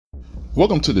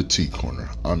Welcome to the T Corner.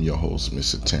 I'm your host,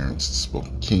 Mr. Terrence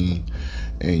Spoken King.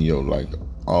 And like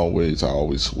always, I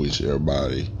always wish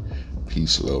everybody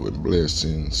peace, love, and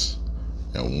blessings,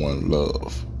 and one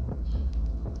love.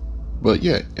 But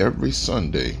yeah, every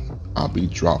Sunday, I'll be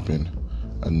dropping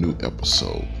a new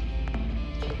episode.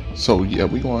 So yeah,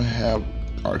 we're going to have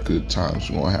our good times.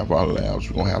 We're going to have our laughs.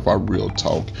 We're going to have our real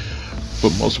talk.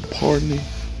 But most importantly,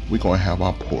 we're going to have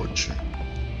our poetry.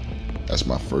 That's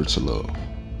my first love.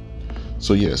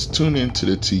 So yes, tune in to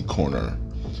the T Corner.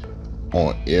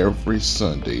 On every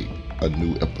Sunday, a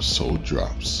new episode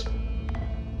drops.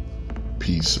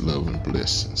 Peace, love, and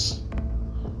blessings.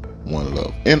 One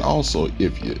love. And also,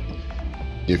 if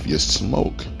you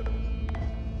smoke,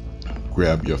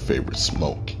 grab your favorite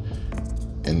smoke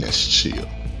and let's chill.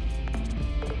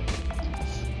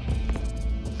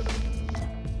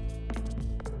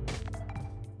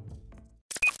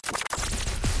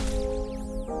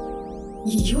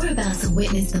 You're about to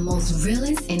witness the most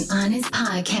realest and honest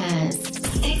podcast.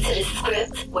 Stick to the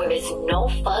script where it's no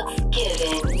fucks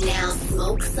given. Now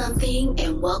smoke something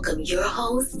and welcome your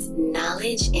hosts,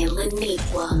 Knowledge and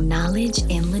Laniqua. Knowledge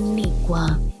and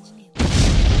Laniqua.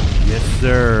 Yes,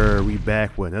 sir. We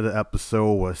back with another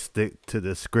episode of Stick to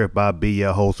the Script. I'll be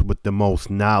your host with the most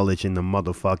knowledge in the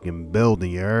motherfucking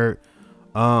building, you heard?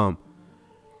 I'm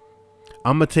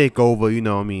gonna take over,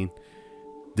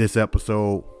 this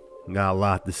episode. Got a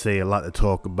lot to say, a lot to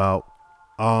talk about.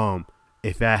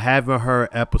 If I haven't heard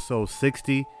episode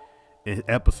 60 and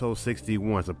episode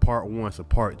 61, it's a part 1, it's a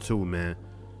part 2, man.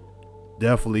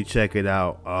 Definitely check it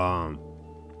out.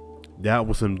 That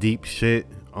was some deep shit.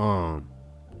 You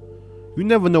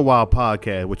never know why a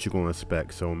podcast what you're gonna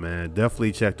expect. So man,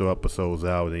 definitely check the episodes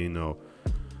out. And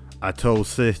I told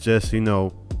sis just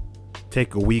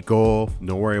take a week off.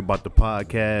 Don't worry about the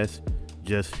podcast.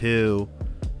 Just heal.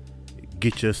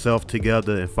 Get yourself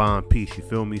together and find peace. You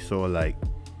feel me? So I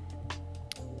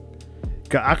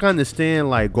can understand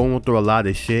going through a lot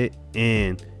of shit,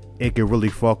 and it can really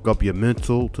fuck up your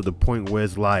mental to the point where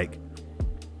it's you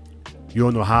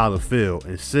don't know how to feel.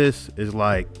 And sis is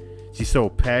she's so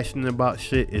passionate about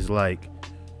shit. It's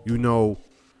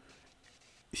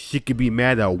she could be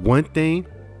mad at one thing,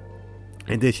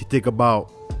 and then she think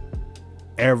about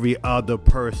every other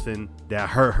person that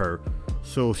hurt her.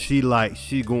 So she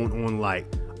going on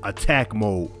attack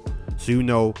mode.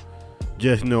 So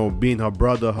just being her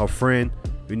brother, her friend,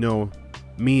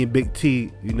 me and Big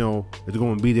T, is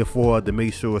gonna be there for her to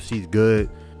make sure she's good.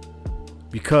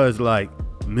 Because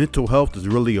mental health is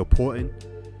really important.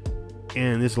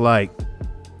 And it's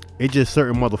it's just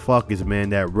certain motherfuckers, man,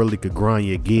 that really could grind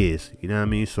your gears. You know what I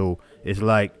mean? So it's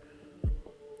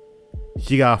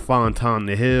she gotta find time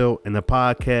to heal, and the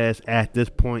podcast at this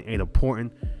point ain't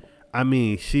important. I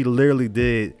mean, she literally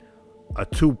did a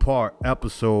 2-part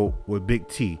episode with Big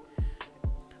T.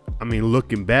 I mean,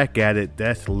 looking back at it,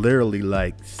 that's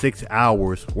literally 6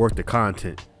 hours worth of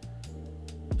content.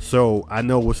 So I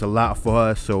know it's a lot for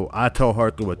her. So I told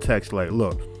her through a text,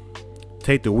 look,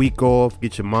 take the week off,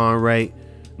 get your mind right.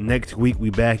 Next week we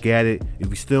back at it. If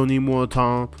you still need more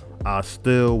time, I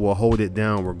still will hold it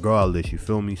down regardless. You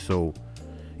feel me? So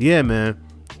yeah, man.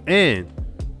 And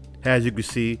as you can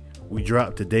see, we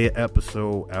dropped today's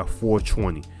episode at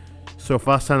 4:20. So if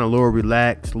I sound a little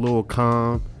relaxed, a little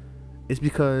calm, it's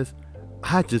because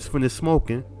I just finished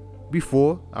smoking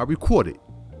before I recorded.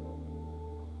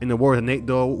 In the words of Nate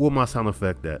Dogg, what my sound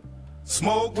effect at?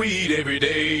 Smoke weed every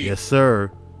day. Yes,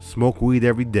 sir. Smoke weed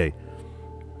every day.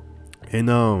 And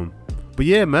but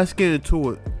yeah, man, let's get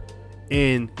into it.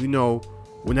 And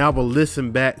when I would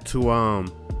listen back to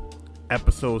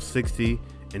episode 60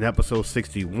 and episode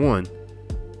 61,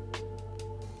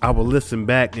 I would listen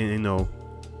back and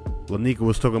Laniqua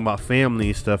was talking about family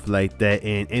and stuff like that,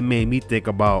 and it made me think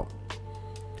about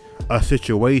a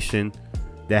situation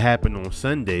that happened on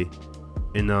Sunday,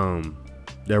 and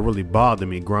that really bothered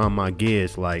me, grind my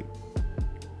gears.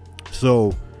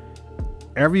 So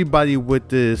everybody with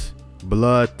this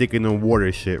blood thicker than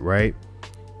water shit, right?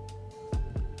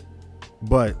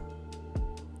 But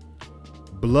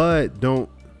blood don't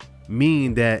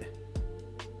mean that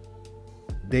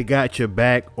they got your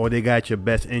back or they got your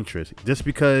best interest. Just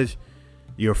because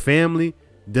your family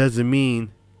doesn't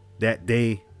mean that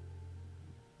they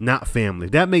not family.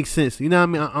 That makes sense. You know what I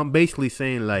mean? I'm basically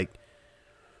saying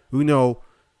someone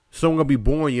gonna be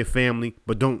born in your family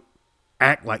but don't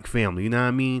act like family. You know what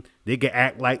I mean? They can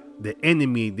act like the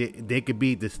enemy. They could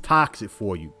be this toxic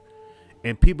for you.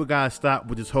 And people gotta stop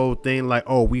with this whole thing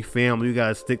oh, we family, we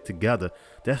gotta stick together.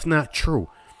 That's not true.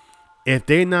 If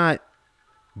they're not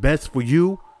best for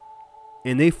you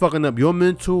and they fucking up your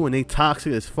mental and they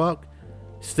toxic as fuck,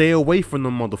 Stay away from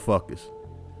them motherfuckers.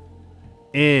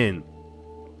 And,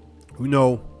 you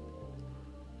know,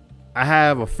 I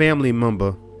have a family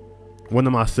member, one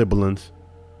of my siblings,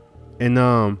 and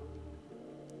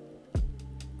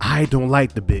I don't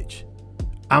like the bitch.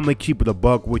 I'm gonna keep it a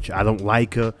buck, which I don't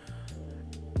like her.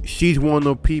 She's one of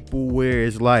those people where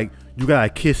it's like you gotta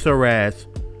kiss her ass,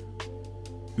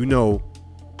 you know,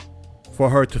 for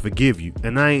her to forgive you.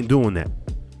 And I ain't doing that.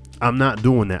 I'm not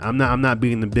doing that. I'm not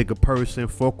being the bigger person.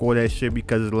 Fuck all that shit,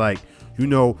 because it's like, you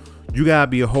know, you gotta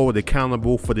be held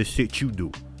accountable for the shit you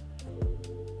do.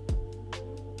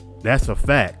 That's a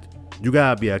fact. You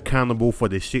gotta be accountable for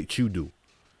the shit you do.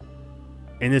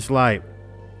 And it's like,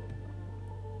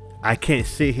 I can't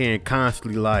sit here and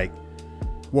constantly like,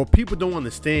 well, people don't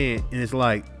understand. And it's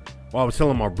like, well, I was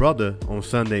telling my brother on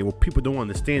Sunday, well, people don't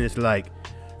understand. It's like,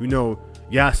 you know,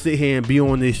 y'all sit here and be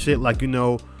on this shit like, you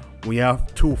know, when y'all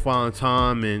two find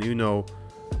time and, you know,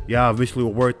 y'all eventually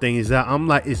will work things out. I'm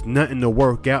like, it's nothing to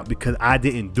work out because I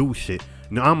didn't do shit.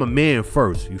 You know, I'm a man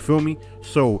first. You feel me?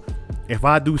 So if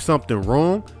I do something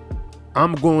wrong,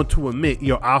 I'm going to admit,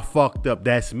 yo, I fucked up.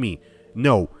 That's me.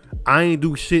 No, I ain't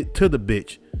do shit to the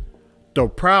bitch. The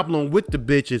problem with the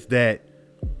bitch is that,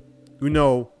 you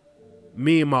know,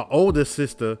 me and my older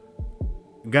sister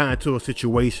got into a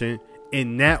situation,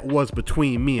 and that was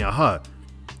between me and her.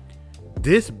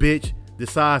 This bitch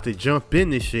decides to jump in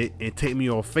this shit and take me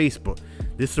off Facebook.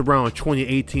 This is around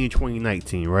 2018,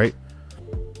 2019, right?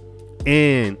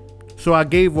 And so I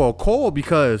gave her a call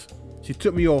because she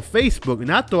took me off Facebook,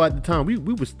 and I thought at the time we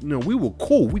was, you know, we were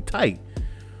cool, we tight.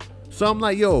 So I'm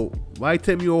like, yo, why you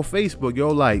take me off Facebook? Yo,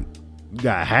 like, you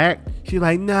got hacked? She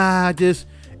like, nah, it's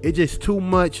just too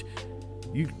much.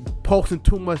 You posting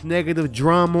too much negative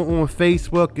drama on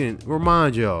Facebook. And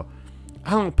remind y'all,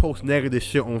 I don't post negative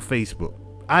shit on Facebook.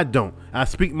 I don't. I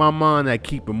speak my mind, I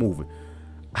keep it moving.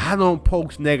 I don't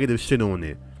post negative shit on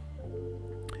there.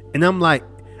 And I'm like,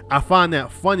 I find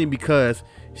that funny because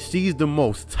she's the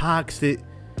most toxic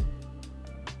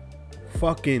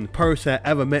fucking person I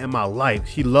ever met in my life.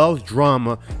 She loves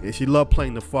drama and she loves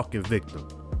playing the fucking victim.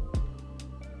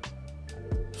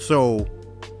 So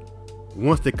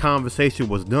once the conversation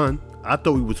was done, I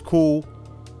thought we was cool.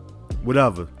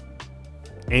 Whatever.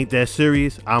 Ain't that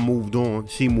serious. I moved on.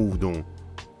 She moved on.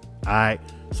 Alright.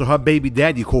 So her baby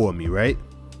daddy called me, right?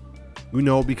 You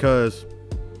know, because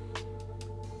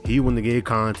he wanted to get in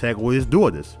contact with his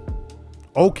daughters.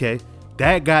 Okay.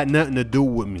 That got nothing to do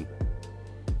with me.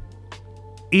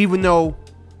 Even though,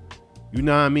 you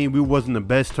know what I mean, we wasn't the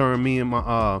best term. Me and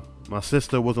my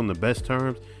sister was on the best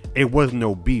terms. It wasn't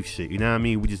no beef shit. You know what I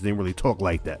mean? We just didn't really talk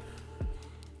like that.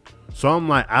 So I'm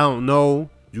like, I don't know.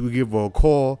 You could give her a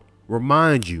call.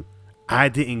 Remind you, I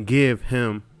didn't give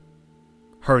him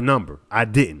her number. I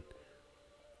didn't.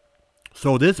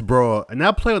 So this bro, and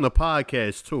I play on the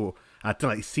podcast too. I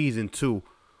think like season 2.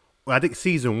 Well, I think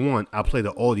season 1, I played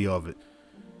the audio of it.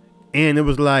 And it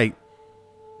was like,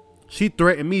 she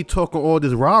threatened me talking all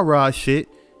this rah-rah shit.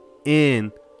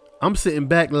 And I'm sitting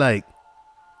back like,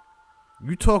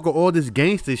 you talking all this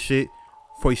gangster shit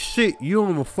for shit you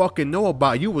don't even fucking know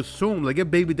about. You assume like your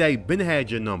baby daddy been had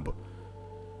your number.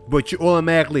 But you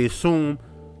automatically assume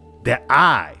that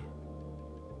I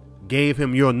gave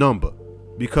him your number.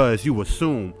 Because you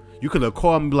assume. You could have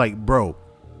called me like, bro,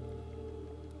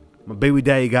 my baby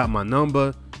daddy got my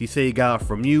number. He said he got it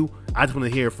from you. I just want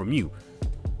to hear it from you.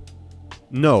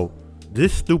 No.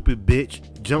 This stupid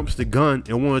bitch jumps the gun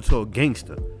and wanted to a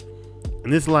gangster.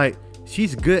 And it's like,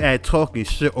 she's good at talking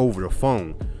shit over the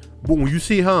phone. But when you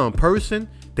see her in person,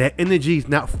 that energy's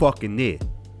not fucking there.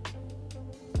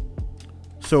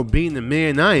 So being the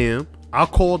man I am, I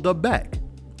called her back.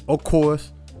 Of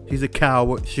course, she's a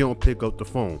coward. She don't pick up the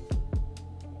phone.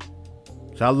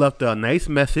 So I left her a nice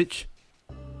message.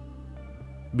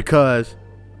 Because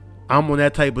I'm on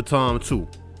that type of time too.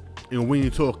 And we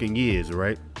ain't talking years,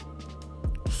 right?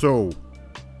 So,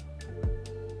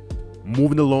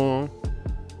 moving along,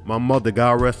 my mother,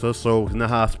 God rest her soul, is in the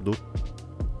hospital.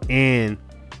 And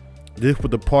this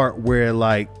was the part where,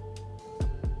 like,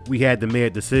 we had to make a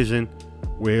decision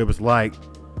where it was like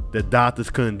the doctors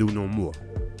couldn't do no more.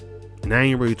 And I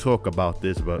ain't really talk about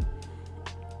this, but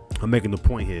I'm making the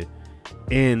point here.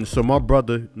 And so my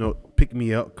brother, you know, picked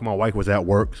me up. My wife was at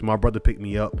work, so my brother picked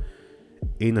me up.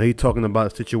 You know, he talking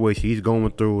about the situation he's going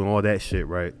through and all that shit,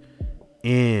 right?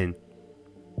 And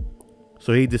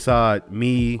so he decided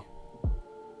me,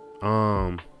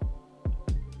 my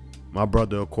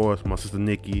brother, of course, my sister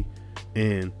Nikki,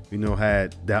 and, you know,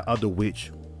 had that other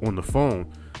witch on the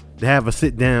phone to have a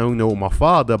sit down, you know, with my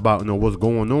father about, you know, what's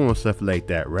going on and stuff like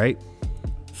that, right?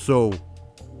 So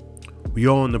We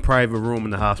all in the private room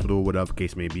in the hospital, whatever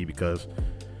case may be, because,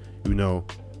 you know,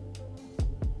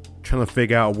 trying to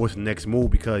figure out what's the next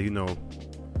move, because, you know,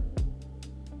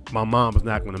 my mom was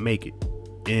not going to make it.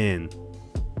 And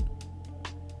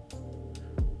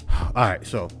alright,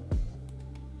 so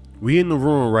we in the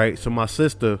room, right? So my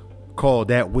sister called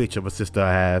that witch of a sister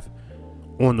I have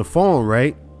on the phone,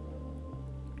 right?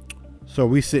 So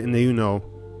we sitting there, you know,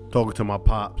 talking to my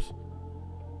pops.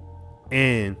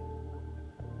 And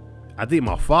I think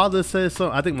my father said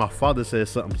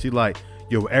something. She like,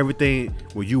 yo, everything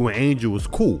with you and Angel was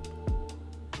cool.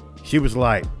 She was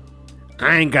like,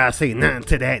 I ain't gotta say nothing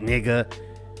to that nigga.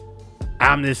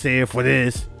 I'm just here for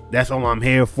this. That's all I'm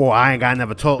here for. I ain't gotta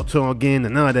never talk to him again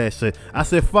and none of that shit. I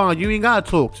said, fine, you ain't gotta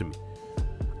talk to me.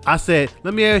 I said,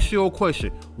 let me ask you a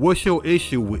question. What's your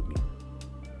issue with me?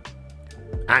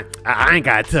 I ain't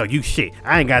gotta tell you shit.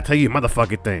 I ain't gotta tell you a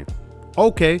motherfucking thing.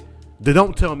 Okay, then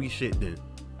don't tell me shit then.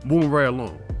 Moving right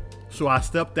along. So I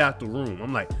stepped out the room.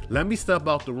 I'm like, let me step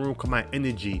out the room because my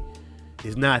energy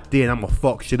is not there and I'm gonna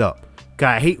fuck shit up. Cause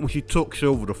I hate when she talks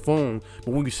over the phone,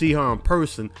 but when you see her in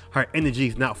person, her energy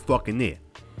is not fucking there.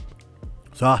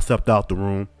 So I stepped out the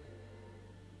room,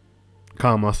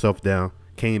 calmed myself down,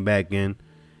 came back in,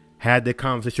 had that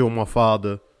conversation with my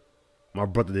father, my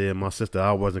brother there, my sister.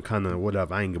 I wasn't kind of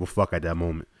whatever. I ain't give a fuck at that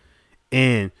moment.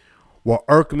 And what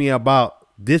irked me about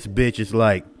this bitch is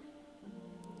like,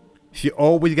 she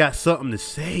always got something to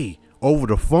say over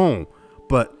the phone,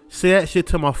 but say that shit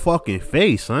to my fucking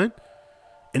face, son.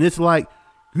 And it's like,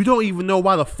 you don't even know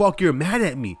why the fuck you're mad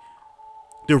at me.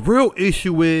 The real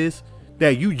issue is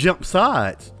that you jump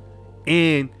sides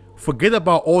and forget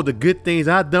about all the good things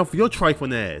I done for your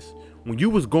trifling ass. When you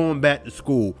was going back to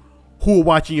school, who were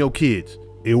watching your kids?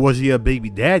 It wasn't your baby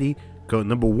daddy, because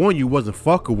number one, you wasn't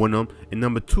fucking with him, and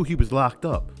number two, he was locked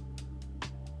up.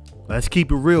 Let's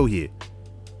keep it real here.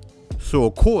 So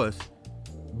of course,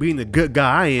 being the good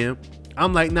guy I am,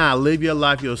 I'm like, nah, live your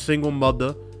life. You're a single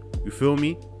mother. You feel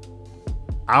me?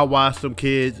 I'll watch some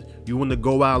kids. You want to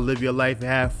go out and live your life and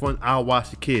have fun? I'll watch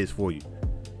the kids for you.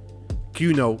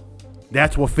 You know,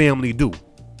 that's what family do.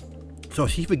 So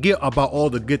she forget about all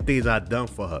the good things I done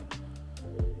for her.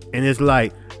 And it's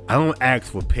like, I don't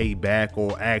ask for payback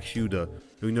or ask you to,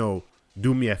 you know,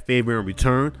 do me a favor in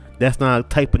return. That's not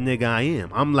the type of nigga I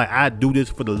am. I'm like, I do this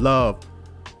for the love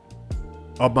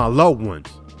of my loved ones.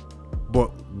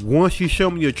 But once you show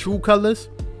me your true colors,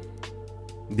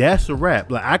 that's a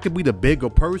wrap. Like, I could be the bigger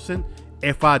person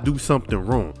if I do something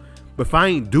wrong. But if I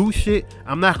ain't do shit,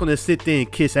 I'm not gonna sit there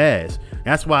and kiss ass.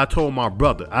 That's why I told my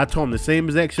brother. I told him the same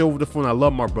exact shit over the phone. I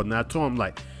love my brother. And I told him,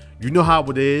 like, you know how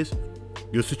it is.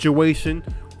 Your situation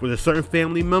with a certain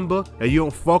family member that you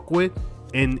don't fuck with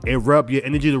and it rub your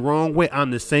energy the wrong way,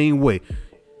 I'm the same way.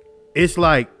 It's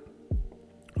like,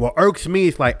 what irks me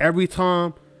is like every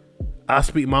time I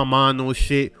speak my mind on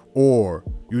shit, or,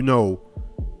 you know,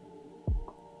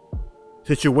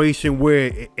 situation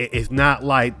where it's not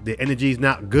like the energy is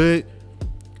not good,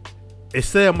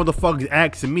 instead of motherfuckers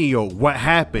asking me, yo, what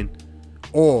happened,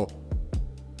 or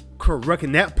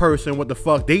correcting that person what the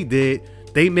fuck they did,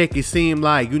 they make it seem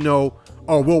like, you know,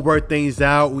 oh, we'll work things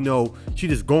out, you know, she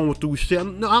just going through shit.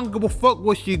 No, I don't give a fuck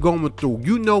what she going through.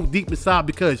 You know deep inside,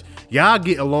 because y'all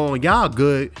get along, y'all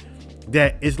good,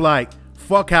 that it's like,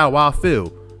 fuck how I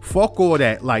feel. Fuck all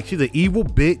that. Like, she's an evil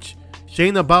bitch. She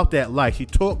ain't about that life. She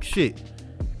talk shit.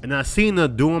 And I seen her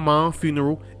during my own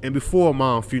funeral and before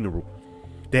my own funeral.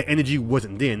 That energy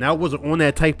wasn't there. And I wasn't on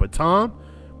that type of time.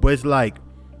 But it's like,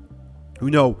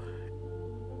 you know,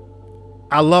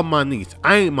 I love my niece.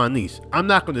 I ain't my niece. I'm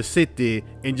not going to sit there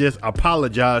and just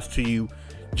apologize to you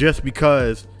just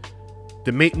because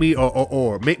to make me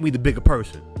or make me the bigger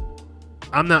person.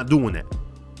 I'm not doing that.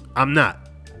 I'm not.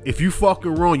 If you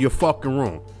fucking wrong, you're fucking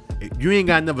wrong. You ain't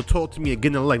got to never talk to me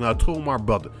again in life. I told my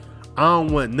brother, I don't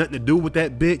want nothing to do with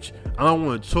that bitch. I don't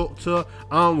want to talk to her.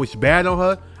 I don't wish bad on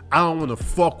her. I don't want to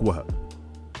fuck with her.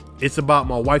 It's about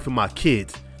my wife and my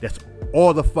kids. That's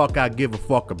all the fuck I give a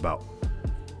fuck about.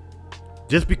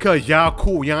 Just because y'all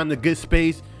cool, y'all in a good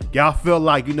space, y'all feel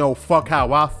like, you know, fuck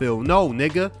how I feel. No,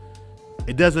 nigga.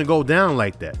 It doesn't go down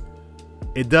like that.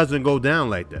 It doesn't go down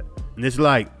like that. And it's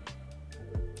like,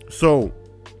 so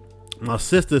my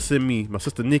sister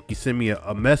Nikki sent me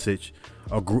a message,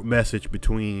 a group message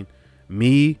between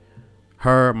me,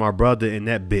 her, my brother, and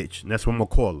that bitch. And that's what I'm gonna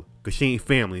call her, because she ain't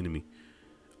family to me.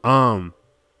 And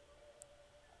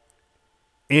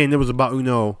it was about, you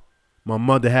know, my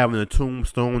mother having a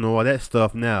tombstone and all that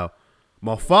stuff. Now,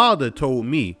 my father told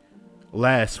me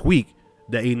last week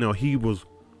that, you know, he was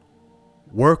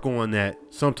work on that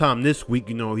sometime this week.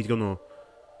 You know, he's gonna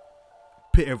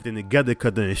put everything together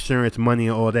because the insurance money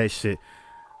and all that shit.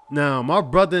 Now, my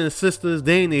brother and sisters,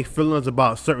 they ain't their feelings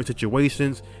about certain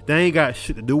situations. They ain't got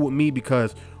shit to do with me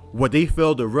because what they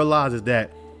fail to realize is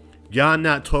that y'all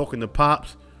not talking to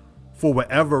Pops for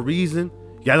whatever reason.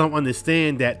 Y'all don't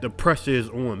understand that the pressure is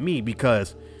on me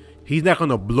because he's not going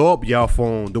to blow up y'all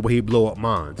phone the way he blow up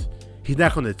mine. He's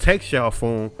not going to text y'all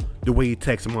phone the way he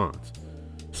texts mine.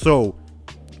 So,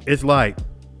 it's like,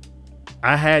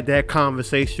 I had that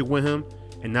conversation with him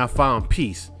and I found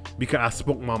peace because I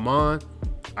spoke my mind,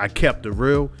 I kept it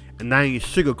real, and I ain't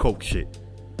sugarcoat shit.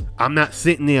 I'm not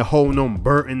sitting there holding on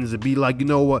burdens and be like, you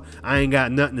know what, I ain't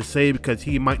got nothing to say because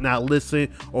he might not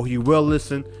listen or he will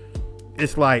listen.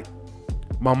 It's like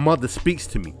my mother speaks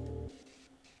to me.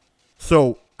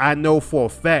 So I know for a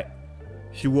fact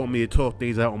she want me to talk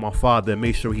things out with my father and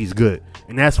make sure he's good.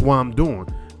 And that's what I'm doing.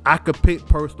 I could pick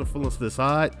personal feelings to the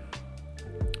side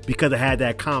because I had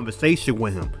that conversation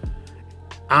with him.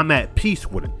 I'm at peace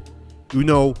with it. You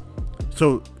know,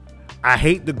 so I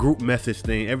hate the group message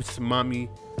thing. Ever since mommy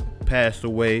passed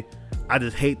away, I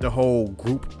just hate the whole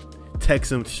group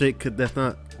texting shit because that's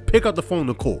not. Pick up the phone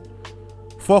and call.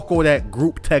 Fuck all that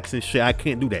group texting shit. I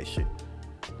can't do that shit.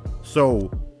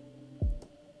 So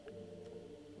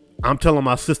I'm telling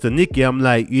my sister Nikki, I'm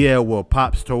like, yeah, well,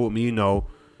 Pops told me, you know,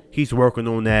 he's working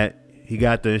on that. He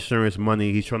got the insurance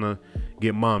money. He's trying to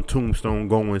get Mom Tombstone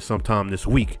going sometime this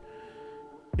week.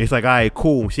 It's like, all right,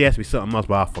 cool. She asked me something else,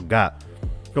 but I forgot.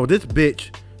 So this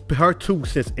bitch, her 2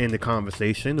 cents in the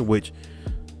conversation, which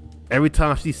every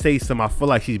time she says something, I feel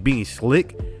like she's being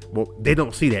slick, but they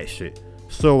don't see that shit.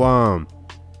 So,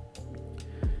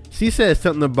 she said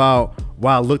something about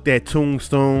why I looked at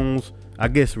tombstones. I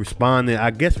guess responding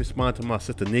to my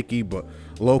sister Nikki, but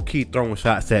low-key throwing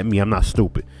shots at me. I'm not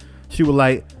stupid. She was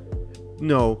like, you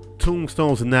know,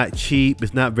 tombstones are not cheap.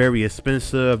 It's not very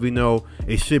expensive. You know,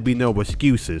 it should be no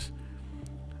excuses.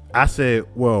 I said,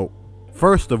 well,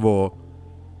 first of all,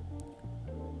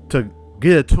 to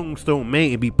get a tombstone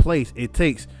made and be placed, it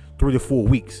takes 3 to 4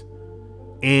 weeks.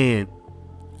 And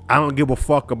I don't give a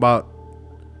fuck about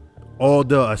all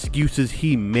the excuses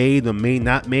he made or may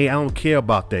not made. I don't care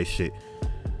about that shit.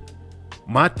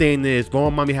 My thing is,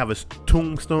 don't mommy have a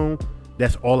tombstone.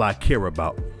 That's all I care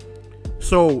about.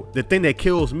 So the thing that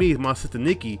kills me is my sister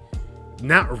Nikki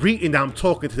not reading that I'm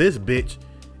talking to this bitch.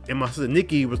 And my sister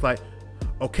Nikki was like,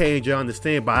 okay, Angel, I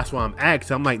understand, but that's why I'm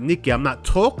asking. I'm like, Nikki, I'm not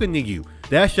talking to you.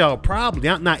 That's y'all problem.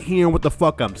 I'm not hearing what the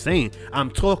fuck I'm saying. I'm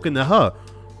talking to her.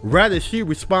 Rather she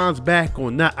responds back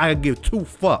or not, I give 2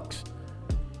 fucks.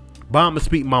 But I'm gonna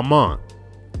speak my mind.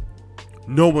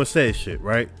 No one says shit,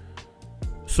 right?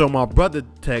 So my brother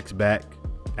texts back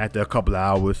after a couple of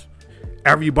hours.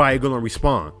 Everybody gonna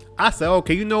respond. I said,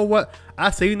 okay, you know what?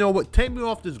 Take me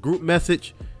off this group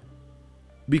message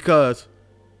because,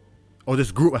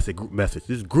 this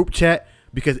group chat,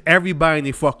 because everybody in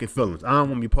their fucking feelings. I don't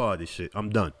want to be part of this shit. I'm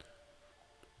done.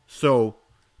 So,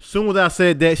 soon as I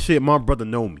said that shit, my brother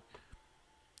know me.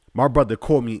 My brother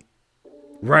called me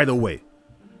right away.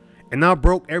 And I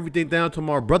broke everything down to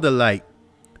my brother like,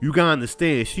 you gotta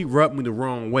understand, she rubbed me the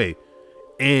wrong way.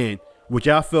 And what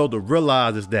y'all fail to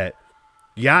realize is that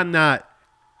y'all not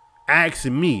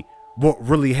asking me what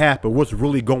really happened, what's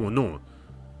really going on.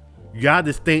 Y'all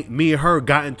just think me and her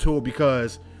got into it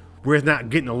because we're not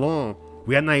getting along.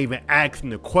 We are not even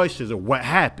asking the questions of what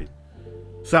happened.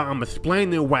 So I'm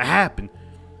explaining what happened.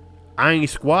 I ain't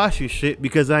squashing shit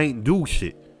because I ain't do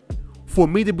shit. For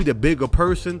me to be the bigger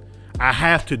person, I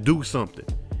have to do something.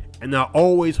 And I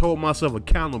always hold myself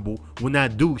accountable when I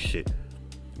do shit.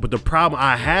 But the problem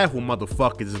I have with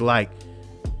motherfuckers is like,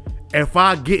 if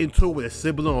I get into it with a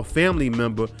sibling or family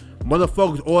member,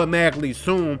 motherfuckers automatically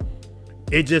assume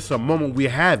it's just a moment we're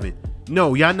having.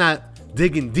 No, y'all not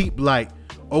digging deep like,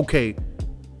 okay,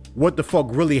 what the fuck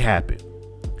really happened?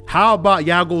 How about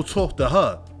y'all go talk to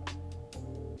her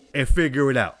and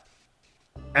figure it out?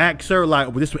 Ask her like,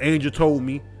 well, this is what Angel told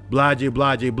me, blah, blah,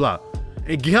 blah, blah.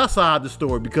 And get her side of the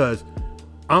story, because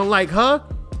unlike her,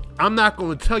 I'm not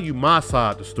going to tell you my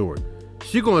side of the story.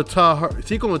 She's going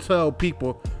to tell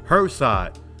people her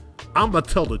side. I'm going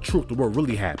to tell the truth of what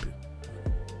really happened.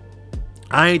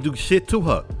 I ain't do shit to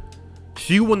her.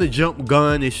 She want to jump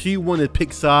gun and she want to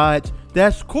pick sides.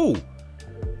 That's cool.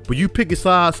 But you picking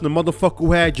sides from the motherfucker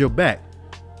who had your back.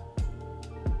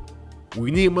 We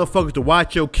need motherfuckers to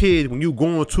watch your kids when you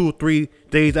going 2 or 3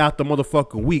 days out the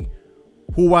motherfucking week.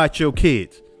 Who watch your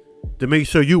kids to make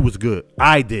sure you was good?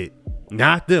 I did,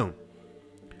 not them.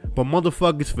 But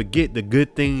motherfuckers forget the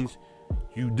good things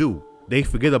you do. They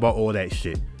forget about all that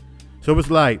shit. So it's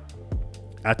like,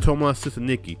 I told my sister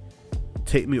Nikki,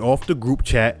 take me off the group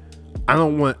chat.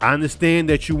 I understand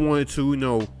that you wanted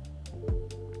to,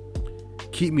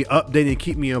 keep me updated and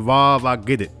keep me involved. I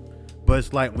get it. But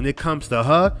it's like when it comes to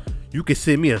her, you can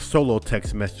send me a solo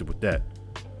text message with that.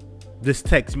 Just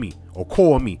text me or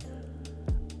call me.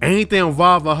 Anything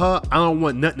involving her, I don't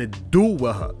want nothing to do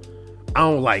with her. I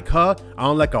don't like her. I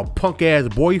don't like a punk ass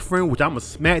boyfriend, which I'ma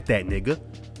smack that nigga.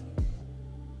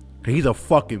 He's a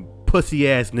fucking pussy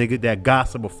ass nigga that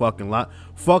gossip a fucking lot.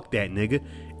 Fuck that nigga.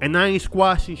 And I ain't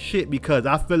squashing shit because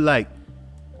I feel like,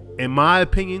 in my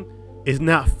opinion, it's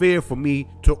not fair for me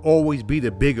to always be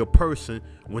the bigger person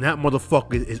when that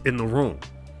motherfucker is in the room.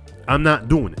 I'm not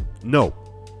doing it. No.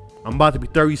 I'm about to be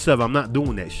 37. I'm not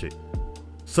doing that shit.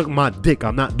 Suck my dick.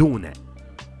 I'm not doing that.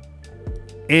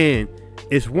 And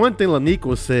it's one thing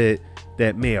Laniqua said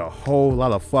that made a whole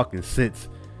lot of fucking sense.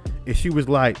 And she was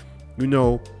like,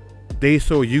 they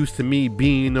so used to me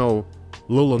being, Lil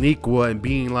Laniqua and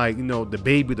being like, the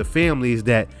baby of the family is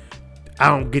that I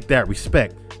don't get that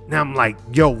respect. Now I'm like,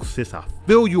 yo, sis, I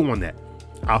feel you on that.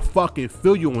 I fucking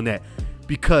feel you on that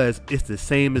because it's the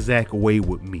same exact way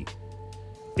with me.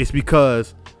 It's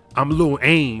because I'm Lil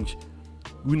Ainge,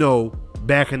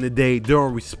 back in the day, they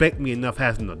don't respect me enough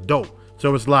as an adult.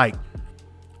 So it's like,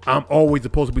 I'm always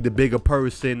supposed to be the bigger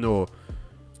person or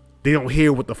they don't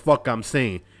hear what the fuck I'm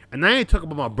saying. And I ain't talking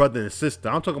about my brother and sister.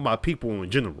 I'm talking about people in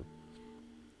general.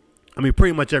 I mean,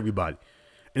 pretty much everybody.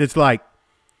 And it's like,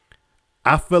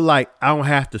 I feel like I don't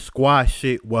have to squash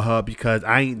shit with her because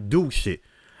I ain't do shit.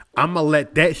 I'm going to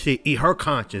let that shit eat her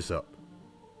conscience up.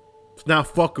 It's not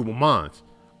fucking with mine.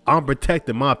 I'm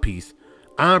protecting my peace.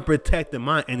 I'm protecting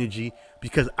my energy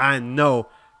because I know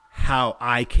how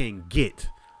I can get.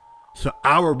 So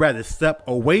I would rather step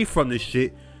away from this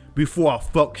shit before I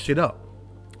fuck shit up.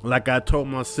 Like I told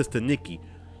my sister Nikki,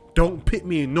 don't put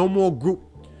me in no more group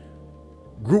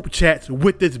chats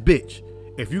with this bitch.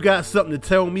 If you got something to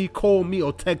tell me, call me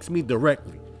or text me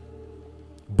directly.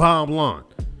 Bottom line.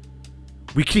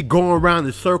 We keep going around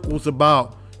in circles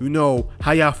about,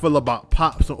 how y'all feel about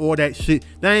Pops and all that shit.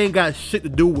 That ain't got shit to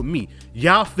do with me.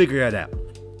 Y'all figure that out.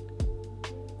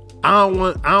 I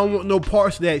don't want no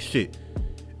parts of that shit.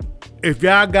 If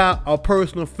y'all got a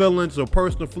personal feelings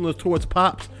towards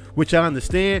Pops, which I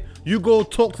understand, you go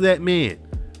talk to that man.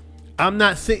 I'm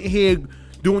not sitting here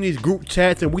doing these group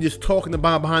chats and we just talking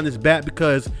about behind his back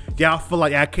because y'all feel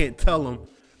like I can't tell him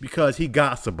because he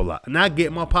gossip a lot. And I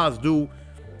get my Pops do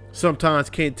sometimes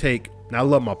can't take, and I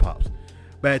love my Pops,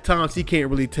 but at times he can't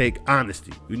really take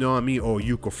honesty, you know what I mean? Or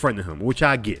you confronting him, which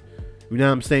I get. You know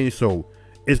what I'm saying? So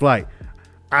it's like,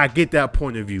 I get that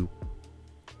point of view.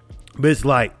 But it's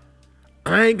like,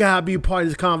 I ain't gotta be a part of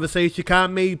this conversation because I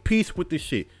made peace with this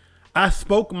shit. I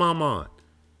spoke my mind.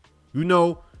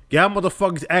 Y'all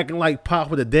motherfuckers acting like Pop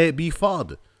with a deadbeat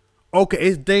father. Okay,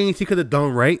 it's things he could have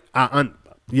done right. I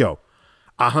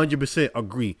 100%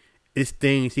 agree. It's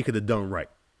things he could have done right.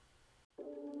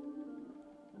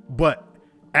 But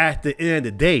at the end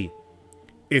of the day,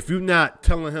 if you're not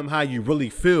telling him how you really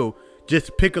feel,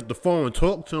 just pick up the phone and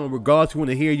talk to him regardless if you want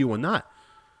to hear you or not.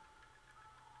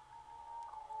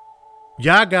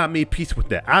 Y'all got made peace with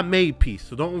that. I made peace.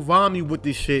 So don't involve me with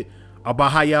this shit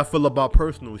about how y'all feel about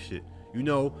personal shit.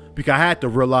 Because I had to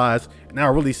realize, and I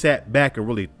really sat back and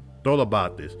really thought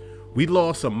about this. We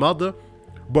lost a mother,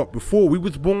 but before we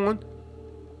was born,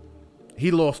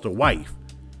 he lost a wife.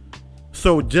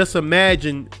 So just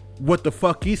imagine what the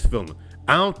fuck he's feeling.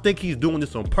 I don't think he's doing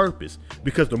this on purpose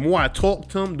because the more I talk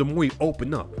to him, the more he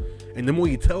open up and the more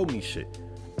he tell me shit.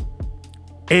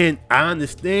 And I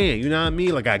understand, you know what I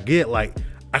mean? Like I get, like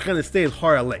I can understand it's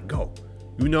hard to let go,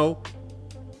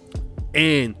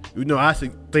 And I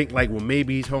should think like, well,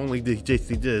 maybe he's only he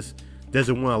just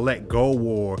doesn't want to let go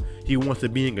or he wants to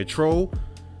be in control.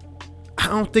 I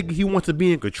don't think he wants to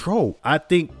be in control. I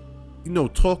think,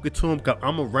 talking to him, cause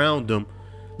I'm around him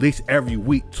at least every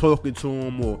week, talking to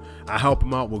him, or I help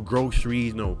him out with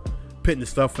groceries, putting the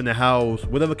stuff in the house,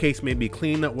 whatever case may be,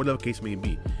 cleaning up, whatever case may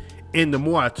be. And the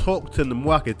more I talk to him, the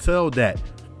more I can tell that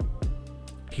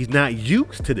he's not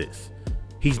used to this.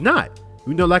 He's not.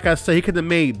 Like I said, he could have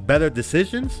made better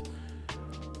decisions.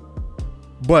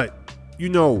 But,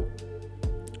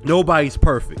 nobody's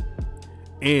perfect.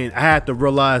 And I had to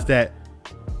realize that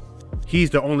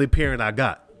he's the only parent I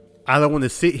got. I don't want to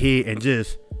sit here and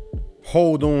just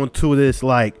hold on to this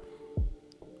like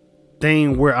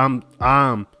thing where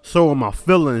I'm so in my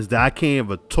feelings that I can't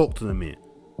even talk to them in.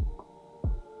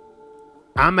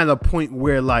 I'm at a point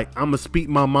where like I'm gonna speak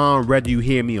my mind whether you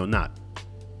hear me or not.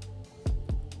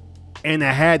 And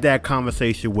I had that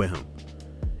conversation with him.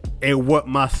 And what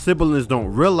my siblings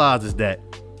don't realize is that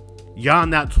y'all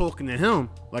not talking to him,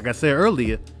 like I said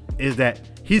earlier, is that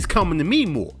he's coming to me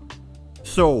more.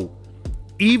 So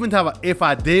even if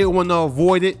I did want to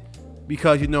avoid it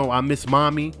because, I miss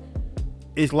mommy,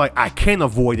 it's like I can't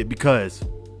avoid it because,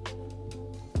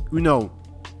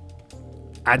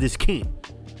 I just can't.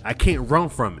 I can't run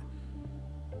from it.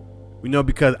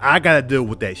 Because I got to deal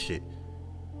with that shit.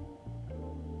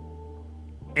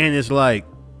 And it's like,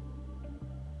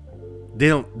 they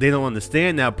don't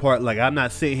understand that part. Like, I'm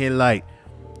not sitting here like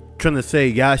trying to say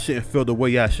y'all shouldn't feel the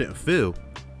way y'all shouldn't feel.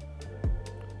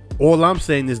 All I'm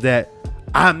saying is that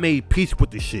I made peace with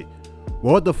the shit.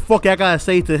 What the fuck I gotta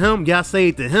say to him? Y'all say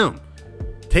it to him.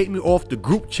 Take me off the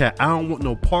group chat. I don't want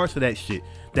no parts of that shit.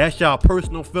 That's y'all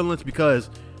personal feelings, because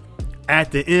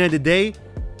at the end of the day,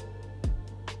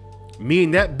 me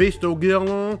and that bitch don't get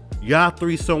along. Y'all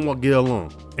three somewhat get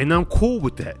along. And I'm cool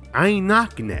with that. I ain't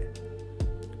knocking that.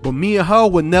 But me and her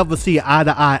would never see eye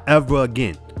to eye ever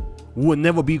again. We would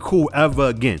never be cool ever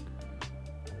again.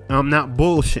 And I'm not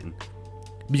bullshitting.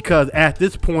 Because at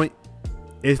this point,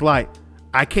 it's like,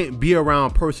 I can't be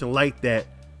around a person like that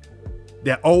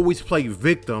always play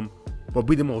victim, but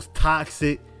be the most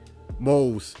toxic,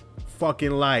 most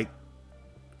fucking like,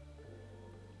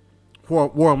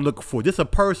 what I'm looking for. Just a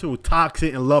person who's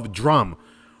toxic and love drama,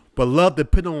 but love to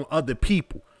put on other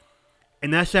people.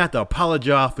 And that shit, I have to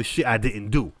apologize for shit I didn't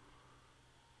do.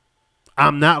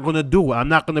 I'm not going to do it. I'm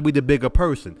not going to be the bigger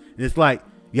person. And it's like,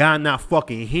 y'all not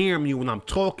fucking hearing me when I'm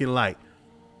talking. Like,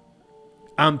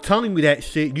 I'm telling you that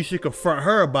shit. You should confront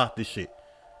her about this shit.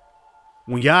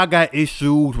 When y'all got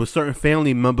issues with certain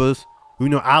family members,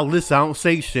 I listen. I don't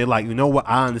say shit like, what?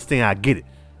 I understand. I get it.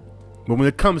 But when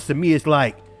it comes to me, it's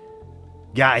like,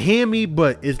 y'all hear me,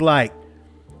 but it's like,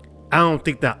 I don't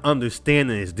think that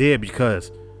understanding is there,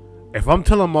 because if I'm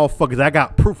telling motherfuckers I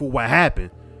got proof of what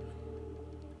happened,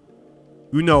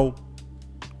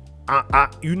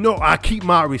 I keep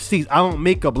my receipts. I don't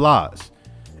make up lies.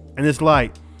 And it's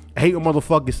like, I hate when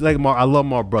motherfuckers like I love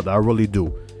my brother, I really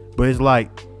do. But it's like,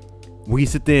 when he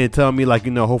sit there and tell me like,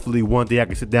 hopefully one day I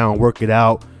can sit down and work it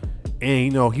out.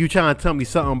 And he trying to tell me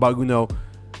something about,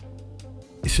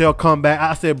 she'll come back.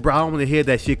 I said, bro, I don't want to hear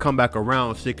that shit come back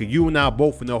around shit, cause you and I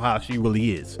both know how she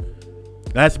really is.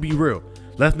 Let's be real.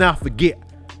 Let's not forget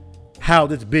how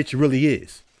this bitch really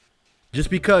is. Just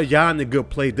because y'all in a good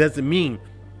place doesn't mean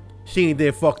she ain't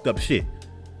there fucked up shit.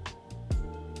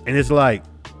 And it's like,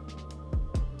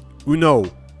 you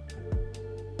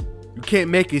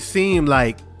can't make it seem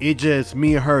like it just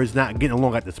me and her is not getting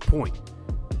along at this point.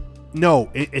 No,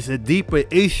 it's a deeper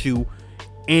issue,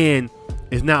 and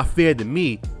it's not fair to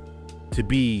me to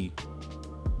be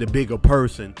the bigger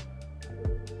person,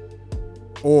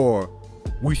 or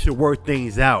we should work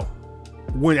things out.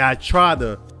 When I try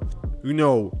to,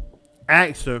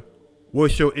 ask her,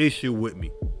 what's your issue with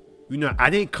me? I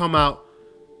didn't come out,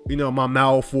 my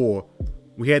mouth, or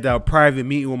we had that private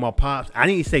meeting with my pops. I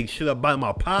didn't say shit about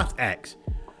my pops acts.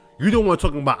 You don't want to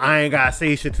talk about, I ain't gotta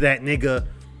say shit to that nigga.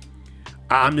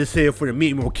 I'm just here for the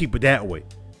meeting. We'll keep it that way.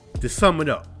 To sum it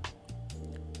up,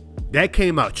 that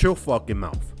came out your fucking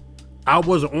mouth. I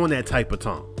wasn't on that type of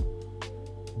time.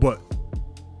 But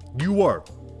you were.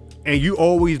 And you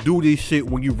always do this shit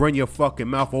when you run your fucking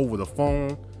mouth over the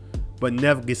phone, but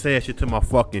never can say that shit to my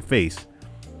fucking face.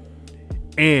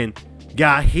 And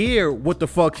y'all hear what the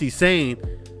fuck she's saying,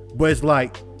 but it's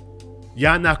like,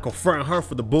 y'all not confronting her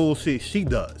for the bullshit she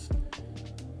does.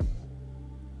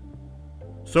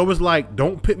 So it's like,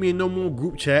 don't put me in no more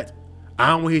group chat. I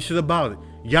don't want to hear shit about it.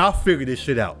 Y'all figure this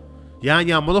shit out. Y'all and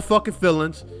y'all motherfucking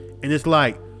feelings. And it's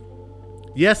like,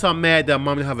 yes, I'm mad that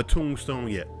mom didn't have a tombstone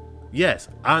yet. Yes,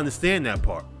 I understand that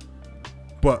part.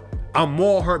 But I'm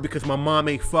more hurt because my mom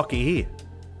ain't fucking here.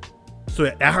 So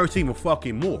that hurts even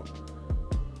fucking more.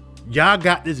 Y'all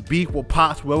got this beef with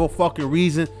Pops for whatever fucking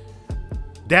reason.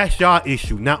 That's y'all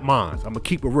issue, not mine. I'm gonna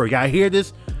keep it real. Y'all hear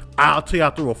this? I'll tell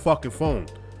y'all through a fucking phone.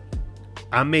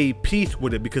 I made peace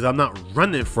with it because I'm not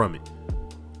running from it.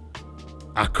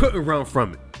 I couldn't run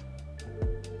from it.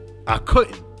 I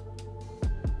couldn't.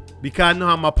 Because I know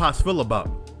how my pops feel about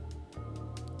me.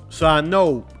 So I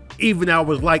know, even I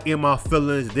was like in my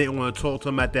feelings, didn't want to talk to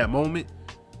him at that moment,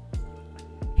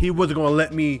 he wasn't going to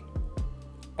let me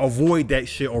avoid that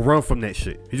shit or run from that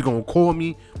shit. He's going to call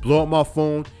me, blow up my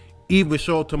phone, even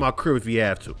show up to my crib if he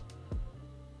have to.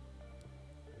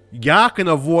 Y'all can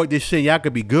avoid this shit. Y'all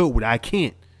can be good with it. I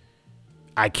can't.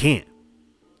 I can't.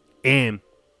 And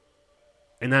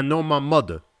I know my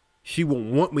mother, she will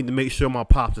want me to make sure my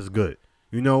pops is good.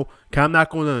 Cause I'm not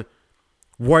going to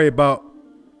worry about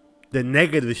the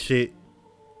negative shit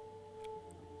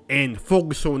and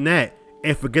focus on that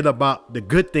and forget about the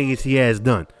good things he has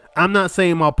done. I'm not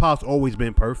saying my pops always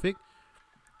been perfect,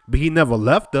 but he never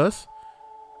left us.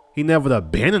 He never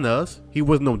abandoned us. He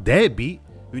wasn't no deadbeat.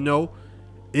 You know,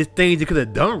 it's things he could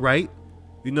have done right.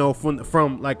 You know,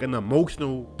 from like an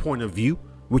emotional point of view,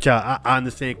 which I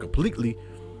understand completely.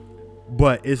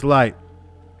 But it's like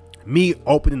me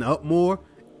opening up more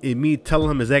and me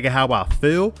telling him exactly how I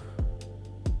feel.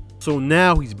 So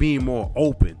now he's being more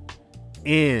open.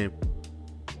 And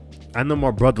I know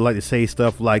my brother like to say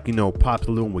stuff like, you know, Pop's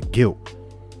living with guilt.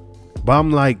 But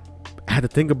I'm like, I had to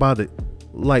think about it.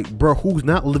 Like, bro, who's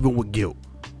not living with guilt?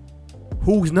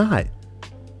 Who's not?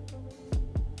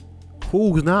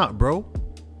 Who's not, bro?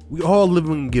 We all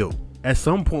living in guilt. At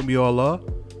some point, we all are.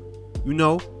 You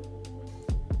know?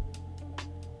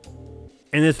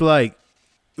 And it's like,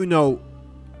 you know,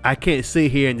 I can't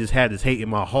sit here and just have this hate in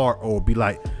my heart or be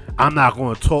like, I'm not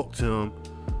going to talk to him.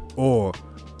 Or,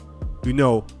 you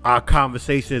know, our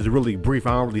conversation is really brief.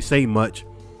 I don't really say much.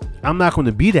 I'm not going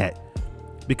to be that.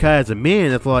 Because as a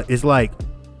man, it's like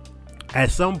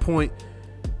at some point,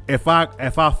 if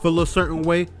I feel a certain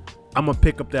way, I'm going to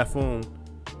pick up that phone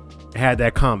and have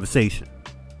that conversation.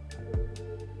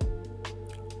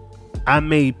 I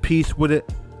made peace with it.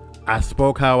 I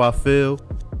spoke how I feel.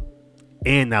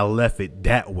 And I left it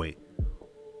that way.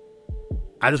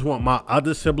 I just want my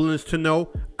other siblings to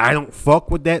know I don't fuck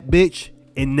with that bitch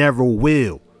and never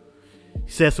will.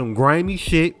 She said some grimy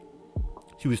shit.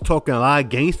 She was talking a lot of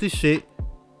gangster shit.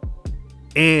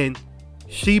 And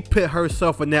she put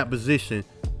herself in that position,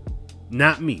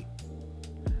 not me.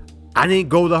 I didn't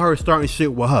go to her starting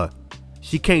shit with her.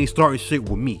 She can't start shit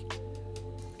with me.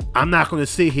 I'm not going to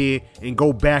sit here and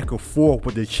go back and forth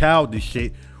with the childish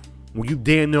shit when you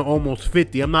damn near almost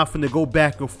 50. I'm not finna go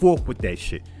back and forth with that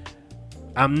shit.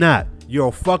 I'm not. You're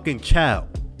a fucking child.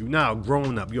 You're not a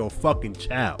grown up. You're a fucking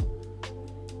child.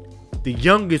 The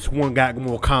youngest one got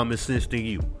more common sense than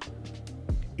you.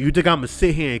 You think I'm gonna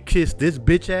sit here and kiss this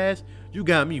bitch ass? You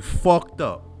got me fucked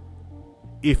up.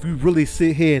 If you really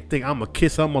sit here and think I'm gonna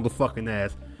kiss her motherfucking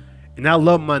ass. And I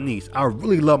love my niece. I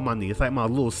really love my niece. It's like my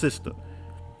little sister.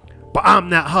 But I'm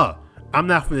not her. I'm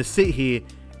not gonna sit here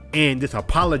and just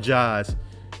apologize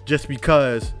just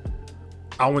because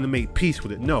I want to make peace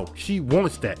with it. No, she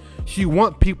wants that. She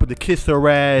wants people to kiss her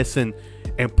ass and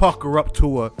puck her up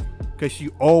to her because she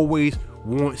always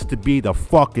wants to be the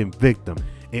fucking victim.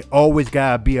 It always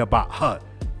gotta be about her.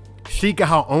 She got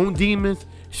her own demons.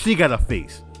 She gotta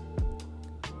face.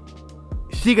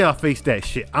 She gotta face that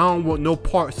shit. I don't want no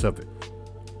parts of it.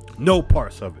 No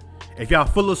parts of it. If y'all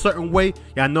feel a certain way,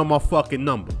 y'all know my fucking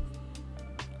number.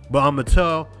 But I'ma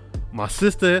tell my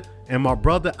sister and my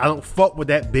brother, I don't fuck with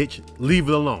that bitch. Leave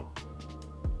it alone.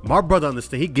 My brother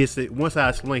understand. He gets it. Once I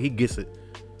explain, he gets it.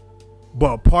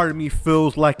 But a part of me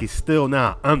feels like it's still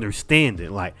not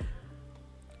understanding. Like,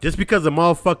 just because a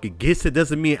motherfucker gets it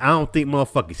doesn't mean I don't think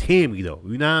motherfuckers hear me though.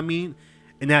 You know what I mean?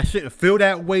 And I shouldn't feel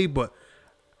that way, but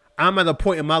I'm at a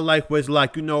point in my life where it's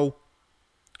like, you know,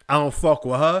 I don't fuck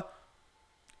with her.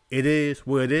 It is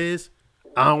what it is.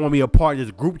 I don't want to be a part of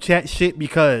this group chat shit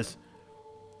because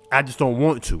I just don't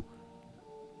want to.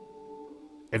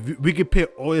 If we could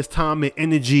put all this time and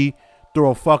energy through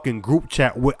a fucking group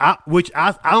chat, which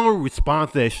I don't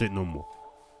respond to that shit no more.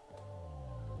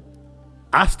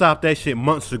 I stopped that shit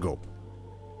months ago.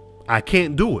 I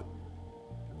can't do it.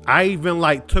 I even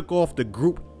like took off the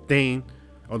group thing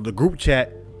or the group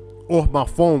chat off my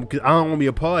phone because I don't want to be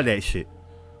a part of that shit.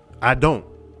 I don't.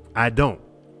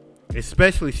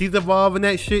 Especially she's involved in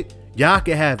that shit. Y'all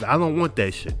can have it. I don't want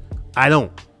that shit. I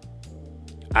don't.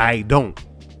 I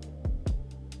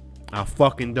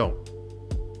fucking don't.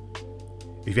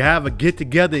 If you have a get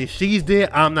together and she's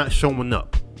there, I'm not showing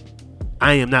up.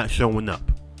 I am not showing up.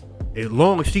 As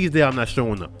long as she's there, I'm not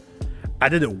showing up. I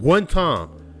did it one time.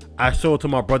 I showed it to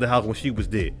my brother's house when she was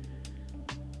there.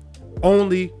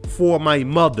 Only for my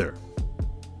mother.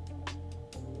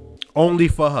 Only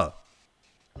for her.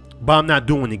 But I'm not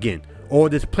doing it again. Or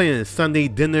just planning Sunday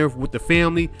dinner with the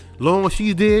family. Long as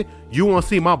she's there, you won't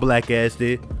see my black ass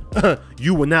there.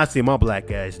 You will not see my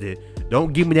black ass there.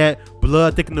 Don't give me that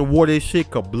blood thick in the water shit,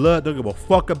 cause blood don't give a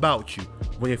fuck about you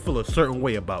when they feel a certain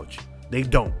way about you. They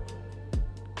don't.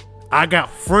 I got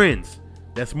friends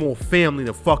that's more family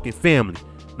than fucking family.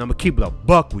 And I'm gonna keep it a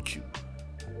buck with you.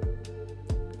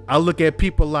 I look at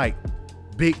people like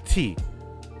Big T.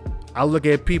 I look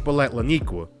at people like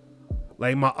Laniqua.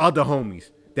 Like my other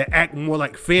homies that act more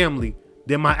like family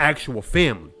than my actual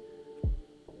family.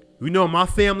 You know what my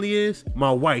family is?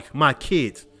 My wife, my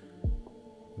kids.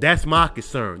 That's my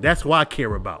concern. That's what I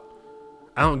care about.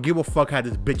 I don't give a fuck how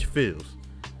this bitch feels.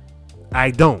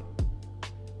 I don't.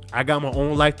 I got my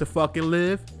own life to fucking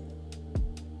live.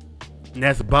 And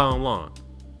that's the bottom line.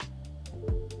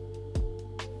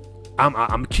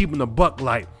 I'm keeping the buck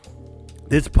like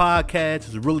This podcast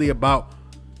is really about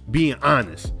being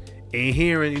honest and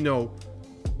hearing,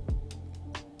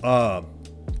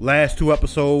 last 2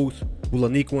 episodes with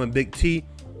Laniqua and Big T.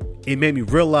 It made me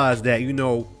realize that,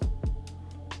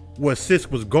 what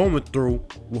sis was going through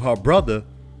with her brother.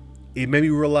 It made me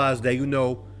realize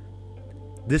that,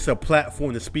 this is a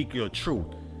platform to speak your truth.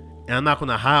 And I'm not going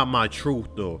to hide my truth,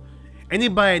 though.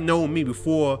 Anybody that know me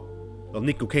before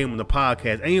Laniqua came on the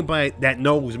podcast, anybody that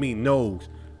knows me knows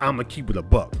I'm going to keep it a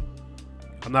buck.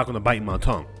 I'm not going to bite my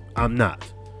tongue. I'm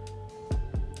not.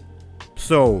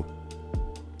 So,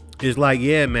 it's like,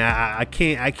 yeah, man, I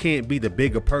can't be the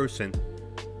bigger person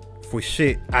for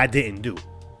shit I didn't do.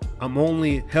 I'm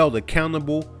only held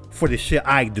accountable for the shit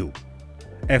I do.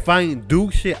 If I ain't do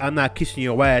shit, I'm not kissing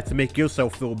your ass to make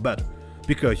yourself feel better.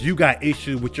 Because you got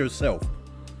issues with yourself.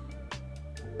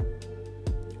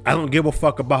 I don't give a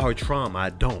fuck about her trauma.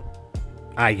 I don't.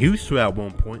 I used to at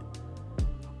one point.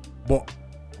 But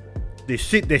the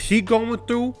shit that she going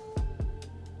through,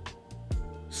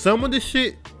 some of the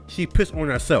shit, she pissed on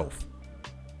herself.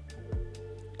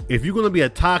 If you're gonna be a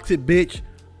toxic bitch,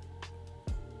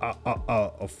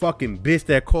 a fucking bitch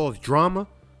that causes drama,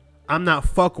 I'm not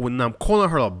fucking with her. I'm calling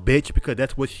her a bitch because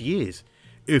that's what she is.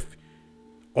 If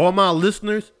all my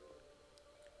listeners,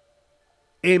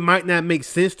 it might not make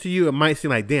sense to you. It might seem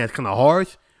like, damn, it's kind of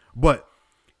harsh. But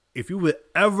if you were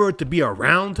ever to be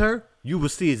around her, you will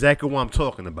see exactly what I'm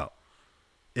talking about.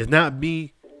 It's not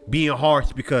me being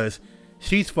harsh because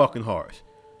she's fucking harsh.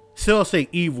 She'll say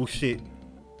evil shit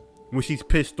when she's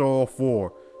pissed off,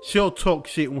 or she'll talk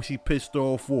shit when she's pissed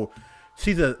off, or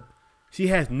she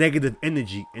has negative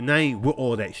energy, and I ain't with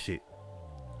all that shit.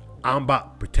 I'm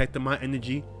about protecting my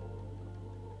energy,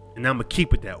 and I'm gonna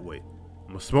keep it that way. I'm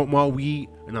gonna smoke my weed,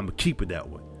 and I'm gonna keep it that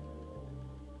way.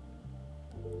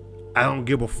 I don't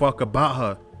give a fuck about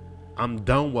her. I'm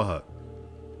done with her.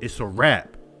 It's a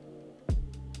wrap.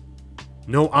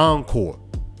 No encore.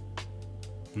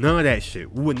 None of that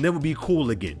shit. We would never be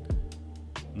cool again.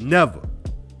 Never.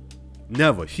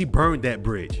 Never. She burned that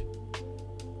bridge.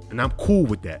 And I'm cool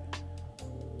with that.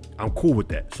 I'm cool with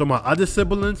that. So my other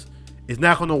siblings, it's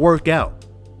not gonna work out.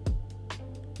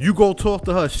 You go talk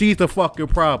to her. She's the fucking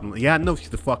problem. Yeah, I know she's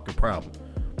the fucking problem.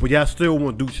 But y'all still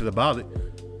won't do shit about it.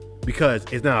 Because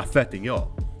it's not affecting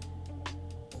y'all.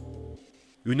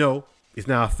 It's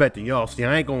not affecting y'all. See,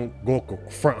 I ain't gonna go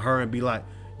confront her and be like,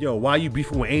 yo, why you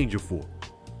beefing with Angel for?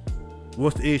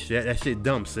 What's the issue? That shit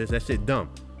dumb, sis. That shit dumb.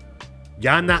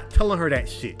 Y'all not telling her that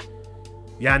shit.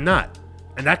 Y'all not.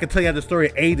 And I can tell y'all the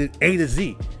story A to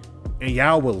Z. And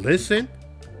y'all will listen.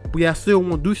 But y'all still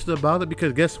won't do shit about it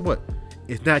because guess what?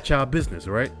 It's not y'all business,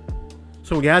 right?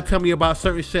 So when y'all tell me about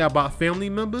certain shit about family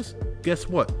members, guess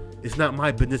what? It's not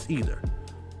my business either.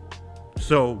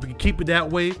 So we can keep it that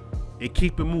way and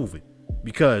keep it moving.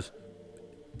 Because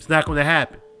it's not going to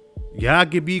happen. Y'all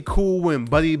can be cool and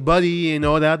buddy and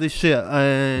all that other shit.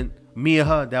 And me and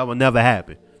her, that will never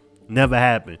happen. Never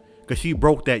happen. Because she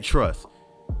broke that trust.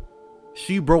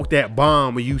 She broke that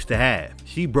bond we used to have.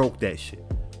 She broke that shit.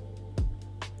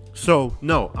 So,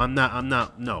 no.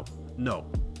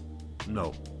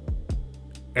 No.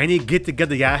 Any get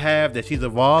together y'all have that she's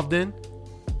involved in,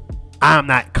 I'm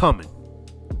not coming.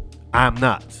 I'm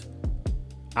not.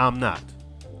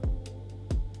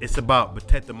 It's about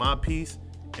protecting my peace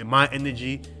and my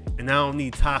energy, and I don't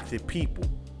need toxic people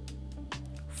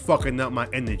fucking up my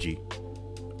energy.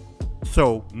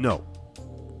 So, no.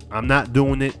 I'm not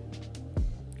doing it,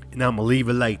 and I'm gonna leave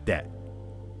it like that.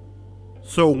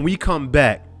 So, when we come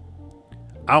back,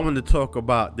 I want to talk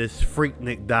about this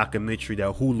Freaknik documentary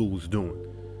that Hulu's doing.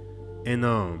 And,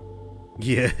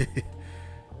 yeah.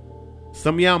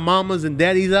 Some of y'all mamas and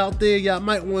daddies out there, y'all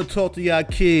might want to talk to y'all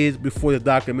kids before the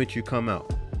documentary come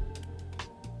out.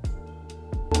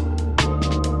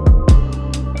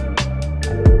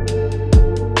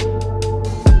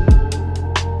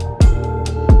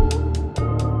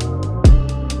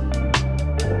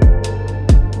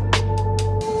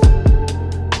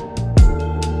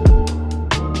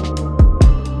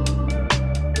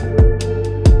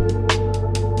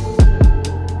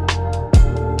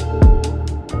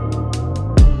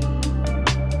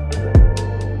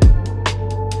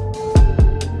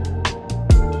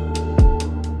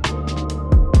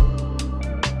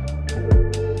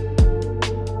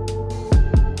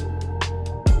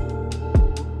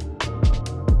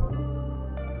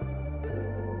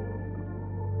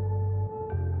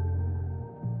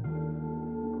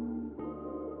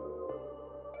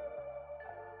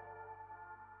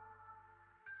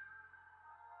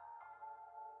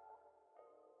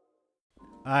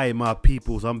 Alright, my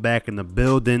peoples, I'm back in the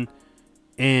building.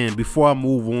 And before I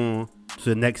move on to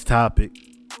the next topic,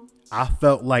 I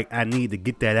felt like I need to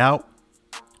get that out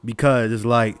because it's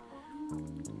like,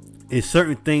 it's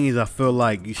certain things I feel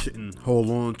like you shouldn't hold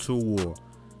on to, or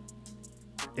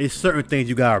it's certain things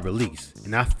you gotta release.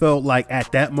 And I felt like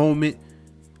at that moment,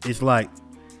 it's like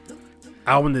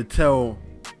I want to tell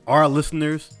our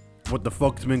listeners what the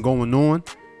fuck's been going on,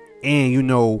 and you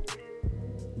know,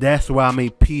 that's why I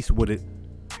made peace with it.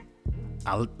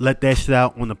 I let that shit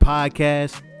out on the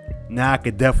podcast. Now I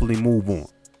could definitely move on.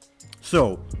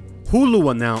 So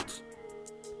Hulu announced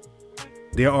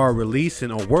they are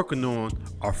releasing or working on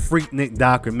a Freaknik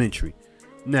documentary.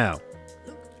 Now,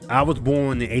 I was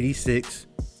born in '86.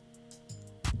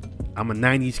 I'm a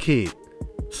 '90s kid,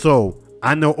 so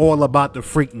I know all about the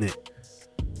Freaknik.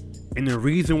 And the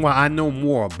reason why I know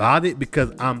more about it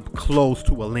because I'm close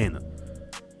to Atlanta.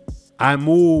 I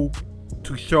moved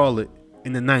to Charlotte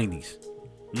in the '90s,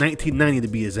 1990 to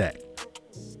be exact.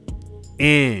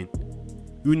 And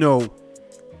you know,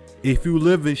 if you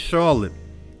live in Charlotte,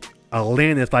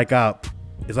 Atlanta is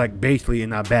like basically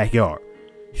in our backyard.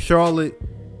 Charlotte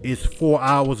is 4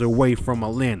 hours away from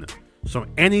Atlanta. So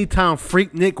anytime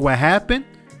Freaknik would happen,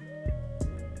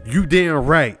 you damn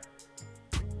right.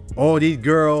 All these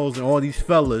girls and all these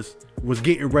fellas was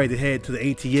getting ready to head to the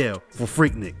ATL for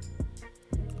Freaknik.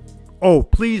 Oh,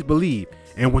 please believe.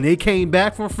 And when they came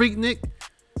back from Freaknik,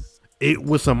 it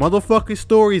was some motherfucking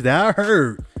stories that I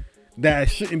heard that I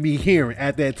shouldn't be hearing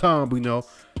at that time, but you know,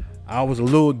 I was a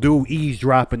little dude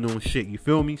eavesdropping on shit, you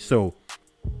feel me? So,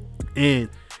 and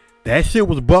that shit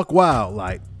was buck wild.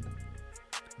 Like,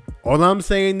 all I'm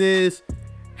saying is,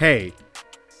 hey,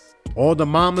 all the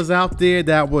mamas out there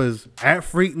that was at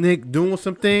Freaknik doing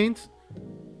some things,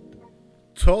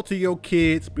 talk to your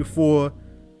kids before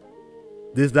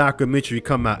this documentary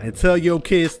come out and tell your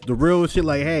kids the real shit.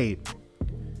 Like, hey,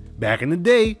 back in the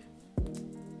day,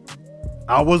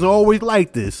 I wasn't always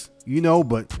like this, you know,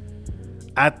 but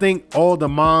I think all the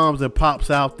moms and pops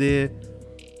out there,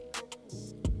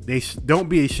 they don't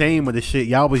be ashamed of the shit.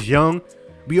 Y'all was young.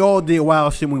 We all did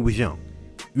wild shit when we was young,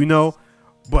 you know,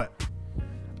 but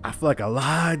I feel like a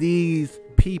lot of these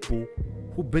people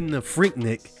who been in the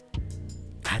Freaknik,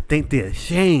 I think they're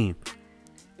ashamed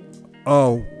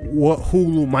of what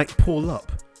Hulu might pull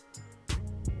up.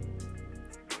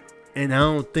 And I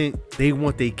don't think they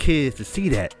want their kids to see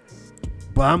that.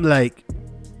 But I'm like,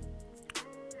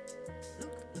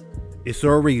 it's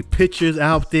already pictures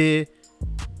out there,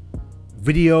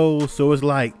 videos. So it's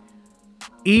like,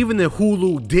 even if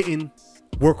Hulu didn't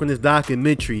work on this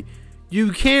documentary,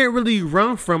 you can't really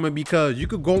run from it because you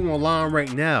could go online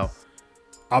right now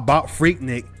about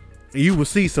Freaknik and you will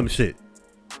see some shit.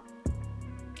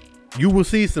 You will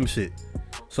see some shit.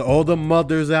 So all the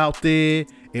mothers out there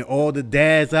and all the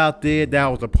dads out there that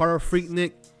was a part of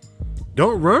Freaknik,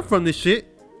 don't run from this shit.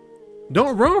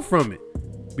 Don't run from it.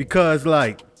 Because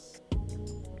like,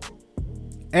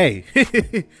 hey,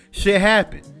 shit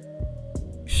happened.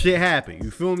 Shit happened.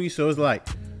 You feel me? So it's like,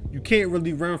 you can't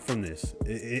really run from this.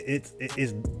 It's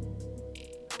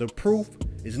the proof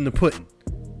is in the pudding.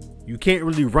 You can't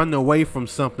really run away from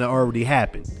something that already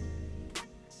happened.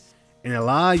 And a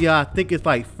lot of y'all, I think it's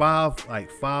like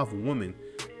five women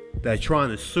that are trying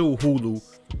to sue Hulu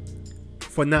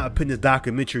for not putting this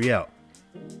documentary out.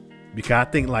 Because I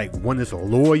think like one is a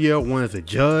lawyer, one is a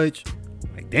judge.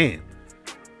 Like, damn.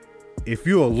 If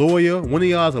you're a lawyer, one of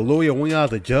y'all is a lawyer, one of y'all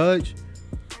is a judge,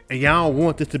 and y'all don't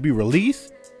want this to be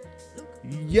released,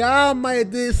 y'all might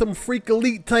have did some freak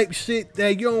elite type shit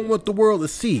that you don't want the world to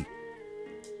see.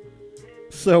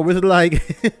 So it's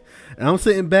like, I'm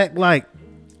sitting back like,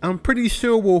 I'm pretty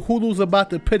sure what Hulu's about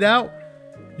to put out,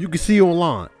 you can see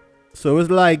online. So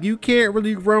it's like, you can't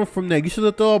really run from that. You should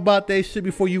have thought about that shit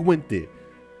before you went there.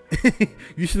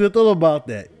 You should have thought about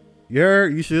that. You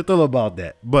heard? You should have thought about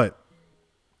that. But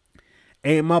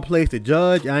ain't my place to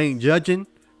judge. I ain't judging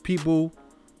people.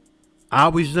 I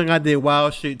was young, I did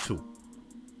wild shit too.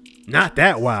 Not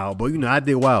that wild, but you know, I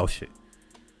did wild shit.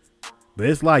 But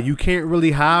it's like, you can't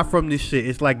really hide from this shit.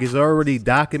 It's like, it's already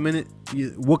documented.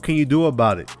 What can you do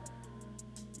about it?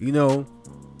 You know,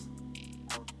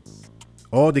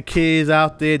 all the kids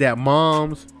out there that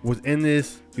moms was in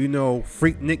this, you know,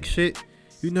 Freaknik shit.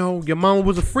 You know, your mama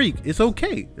was a freak. It's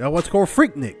okay. That's what's called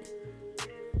Freaknik.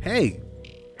 Hey,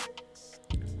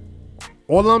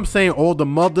 all I'm saying, all the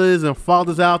mothers and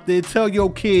fathers out there, tell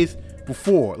your kids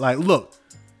before, like, look,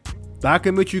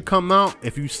 documentary come out,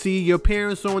 if you see your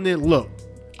parents on it, look,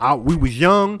 we was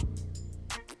young,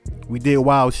 we did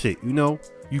wild shit, you know.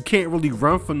 You can't really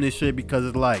run from this shit because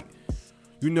it's like,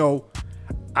 you know,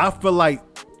 I feel like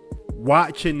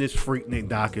watching this Freaknik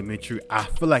documentary, I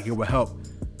feel like it would help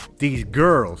these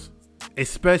girls,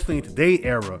 especially in today's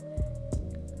era,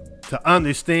 to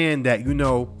understand that, you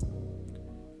know,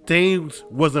 things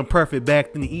wasn't perfect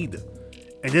back then either.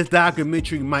 And this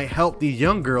documentary might help these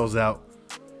young girls out,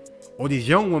 or these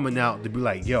young women out, to be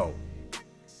like, yo,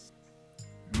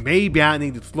 maybe I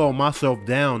need to slow myself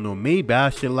down, or maybe I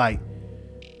should like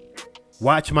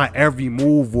watch my every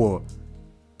move, or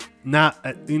not,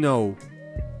 you know,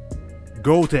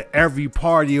 go to every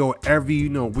party or every, you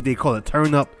know, what they call a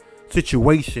turn up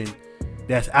situation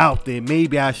that's out there.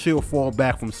 Maybe I should fall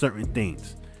back from certain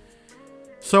things.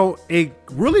 So it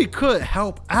really could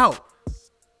help out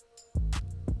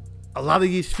a lot of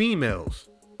these females,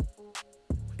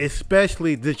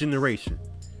 especially this generation.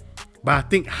 But I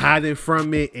think hiding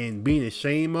from it and being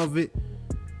ashamed of it,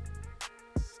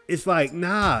 it's like,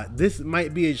 nah, this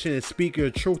might be a chance to speak your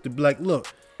truth, to be like,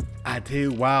 look, I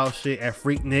did wild shit at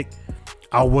Freaknik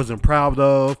I wasn't proud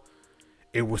of.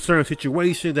 It was certain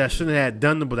situations that I shouldn't have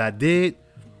done them, but I did.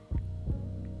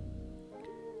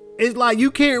 It's like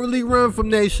you can't really run from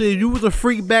that shit. You was a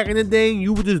freak back in the day, and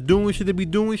you were just doing shit to be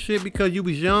doing shit because you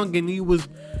was young and you was,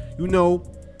 you know,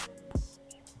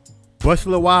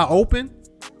 busting a wide open.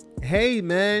 Hey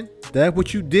man, that's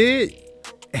what you did.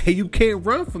 Hey, you can't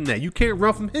run from that. You can't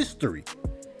run from history.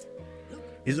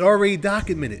 It's already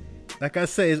documented. Like I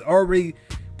said, it's already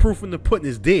proof in the pudding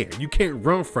is there. You can't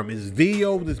run from it. It's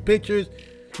videos, it's pictures.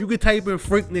 You can type in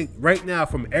Freaknik right now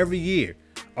from every year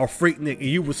of Freaknik and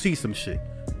you will see some shit.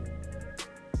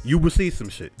 You will see some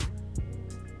shit.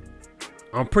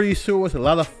 I'm pretty sure it's a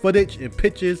lot of footage and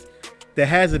pictures that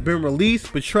hasn't been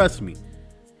released, but trust me,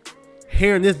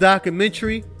 hearing this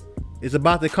documentary is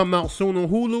about to come out soon on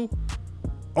Hulu.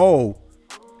 Oh,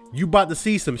 you about to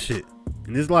see some shit.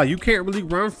 And it's like, you can't really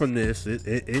run from this.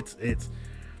 It's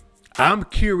I'm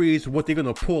curious what they're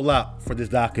gonna pull out for this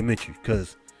documentary,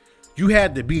 because you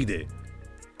had to be there.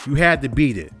 You had to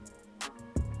be there.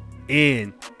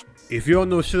 And if you don't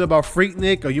know shit about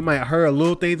Freaknik, or you might have heard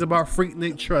little things about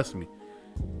Freaknik, trust me,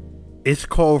 it's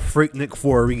called Freaknik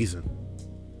for a reason.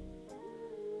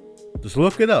 Just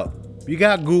look it up. You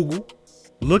got Google,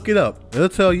 look it up. It'll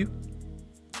tell you.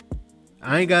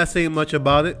 I ain't gotta say much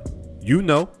about it. You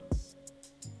know.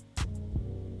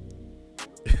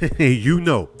 You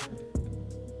know.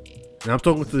 And I'm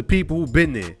talking to the people who've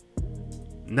been there.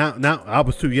 Now I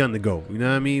was too young to go. You know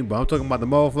what I mean? But I'm talking about the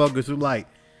motherfuckers who like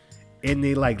in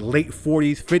their like late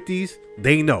 40s, 50s.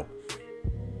 They know.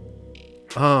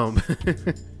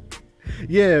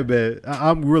 Yeah, man.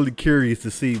 I'm really curious to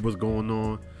see what's going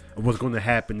on and what's going to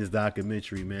happen in this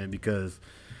documentary, man. Because,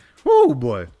 whoo,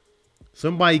 boy,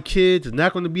 somebody kids are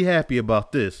not going to be happy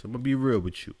about this. I'm going to be real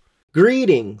with you.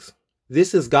 Greetings.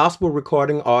 This is gospel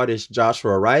recording artist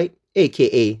Joshua Wright,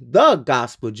 aka The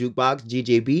Gospel Jukebox,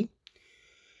 GJB.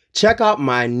 Check out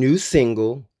my new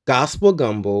single, Gospel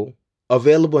Gumbo,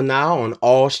 available now on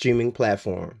all streaming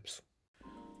platforms.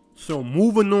 So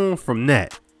moving on from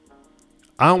that,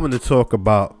 I want to talk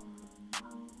about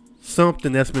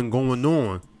something that's been going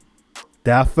on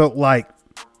that I felt like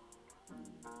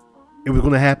it was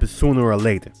going to happen sooner or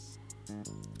later.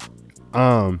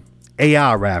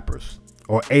 AI rappers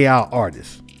or AI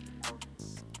artists.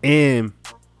 And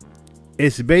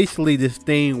it's basically this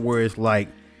thing where it's like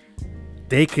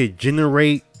they could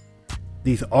generate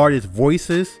these artists'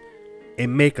 voices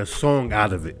and make a song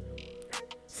out of it.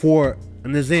 For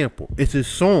an example, it's a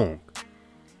song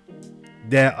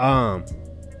that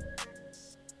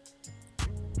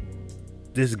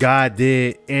this guy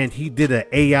did, and he did an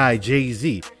AI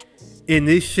Jay-Z, and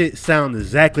this shit sounds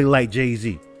exactly like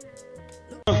Jay-Z.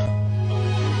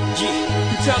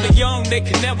 Tell the young they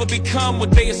can never become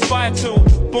what they aspire to.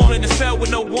 Born in a cell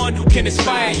with no one who can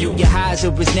inspire you. Your highs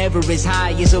are never as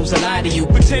high as those that lie to you.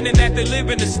 Pretending that they live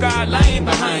in the sky, lying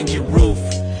behind your roof.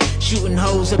 Shooting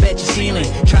holes up at your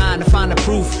ceiling, trying to find the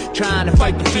proof, trying to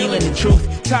fight the feeling, the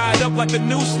truth. Tied up like a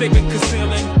noose they been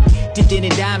concealing. Dipped in a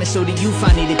diamond so that you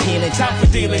find it appealing. Time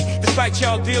for dealing, despite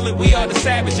y'all dealing, we are the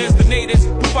savages, the natives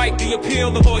who fight the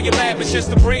appeal of all your lavish. Just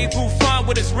the brave who find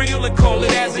what is real and call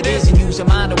it as it is. And use a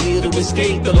mind of wheel to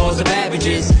escape the laws of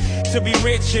averages. To be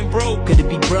rich and broke, could it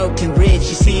be broke and rich?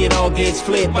 You see it all gets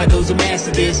flipped by those who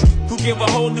master this, who give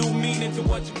a whole new meaning to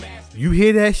what you master. You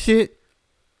hear that shit?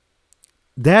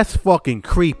 That's fucking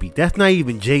creepy. That's not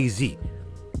even Jay-Z.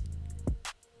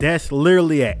 That's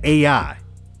literally an AI.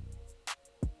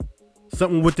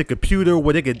 Something with the computer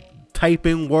where they could type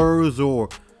in words, or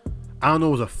I don't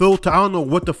know, it's a filter. I don't know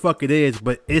what the fuck it is,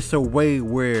 but it's a way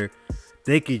where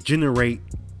they could generate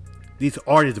these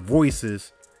artists'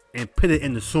 voices and put it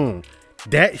in the song.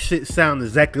 That shit sounds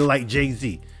exactly like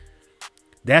Jay-Z.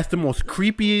 That's the most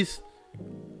creepiest,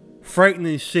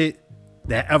 frightening shit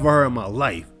that I ever heard in my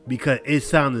life, because it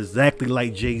sounds exactly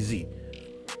like Jay-Z.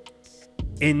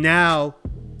 And now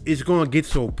it's gonna get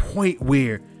to a point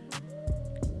where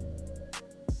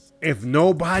if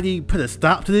nobody put a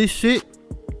stop to this shit,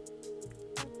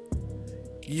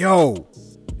 yo,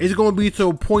 it's gonna be to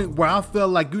a point where I feel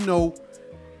like, you know,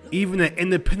 even an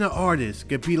independent artist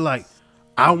could be like,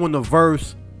 I want a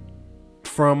verse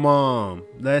from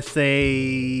let's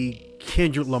say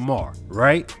Kendrick Lamar,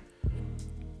 right?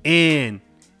 And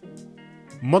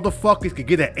motherfuckers could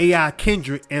get an AI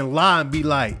Kendrick and lie and be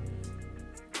like,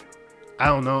 I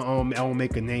don't know, I won't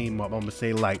make a name up. I'm gonna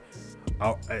say like,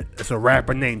 it's a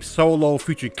rapper named Solo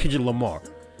featuring Kendrick Lamar,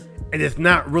 and it's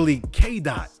not really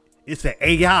K-Dot. It's an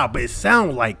AI, but it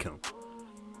sounds like him.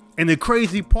 And the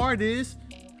crazy part is,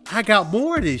 I got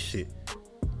more of this shit.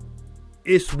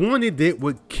 It's one it did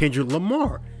with Kendrick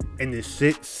Lamar, and the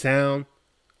shit sound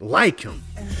like him.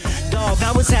 Dog,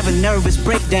 I was having nervous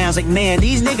breakdowns like, man,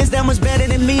 these niggas that much better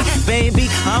than me. Baby,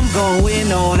 I'm going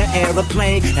on an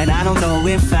aeroplane, and I don't know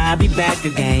if I'll be back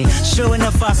again. Sure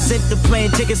enough, I sent the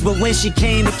plane tickets, but when she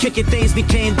came to kick it, things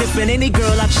became different. Any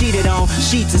girl I cheated on,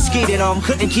 sheets and skeeted on,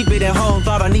 couldn't keep it at home,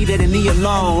 thought I needed a knee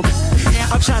alone.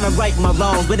 I'm trying to right my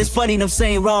wrongs, but it's funny them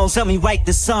saying wrongs. Help me write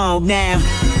the song now.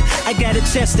 I gotta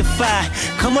testify.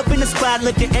 Come up in the spot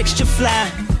looking extra fly.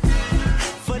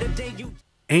 For the day you...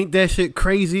 Ain't that shit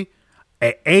crazy?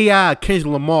 An AI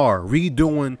Kendrick Lamar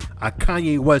redoing a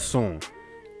Kanye West song,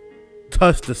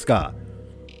 Touch the Sky.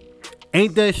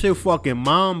 Ain't that shit fucking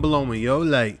mind blowing, yo?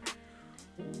 Like,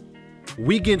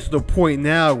 we get to the point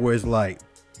now where it's like,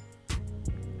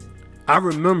 I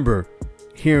remember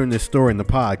hearing this story in the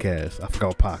podcast. I forgot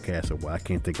what podcast it was. I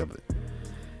can't think of it.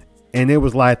 And it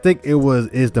was like, I think it was,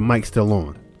 is the mic still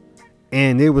on?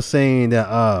 And they was saying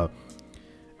that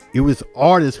it was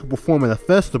artists who perform at a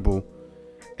festival,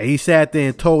 and he sat there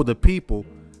and told the people,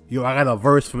 yo, I got a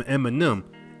verse from Eminem,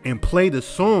 and played the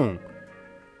song.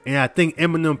 And I think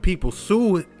Eminem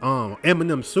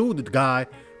sued the guy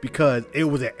because it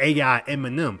was an AI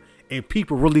Eminem, and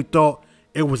people really thought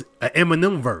it was an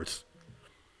Eminem verse.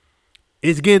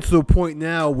 It's getting to a point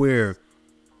now where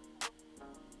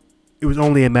it was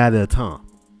only a matter of time.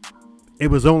 It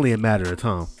was only a matter of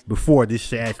time before this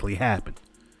shit actually happened.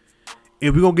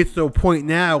 And we're gonna get to a point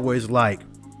now where it's like,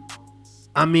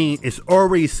 I mean, it's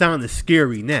already sounding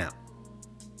scary now.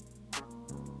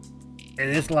 And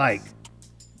it's like,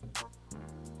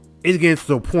 it's getting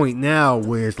to a point now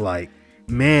where it's like,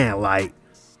 man, like,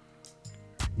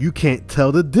 you can't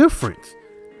tell the difference.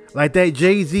 Like that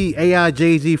Jay-Z, AI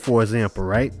Jay-Z, for example,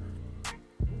 right?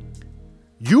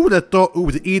 You would have thought it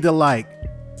was either like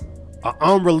an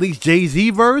unreleased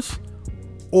Jay-Z verse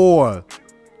or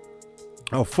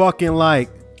a fucking like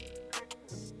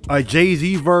a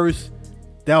Jay-Z verse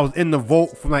that was in the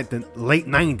vault from like the late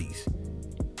 90s.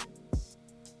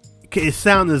 It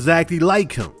sounds exactly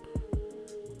like him.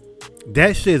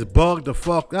 That shit is bugged the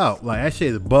fuck out. Like, that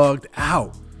shit is bugged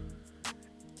out.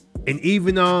 And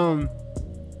even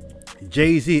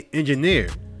Jay-Z engineer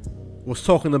was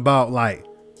talking about like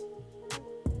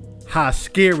how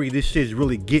scary this shit is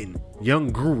really getting.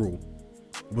 Young Guru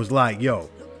was like, yo,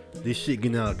 this shit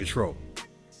getting out of control.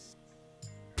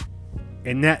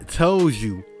 And that tells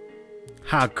you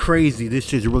how crazy this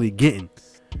shit's really getting.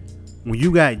 When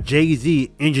you got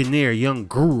Jay-Z engineer Young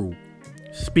Guru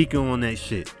speaking on that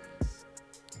shit.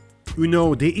 You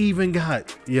know, they even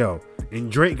got,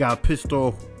 and Drake got pissed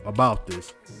off about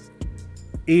this.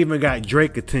 Even got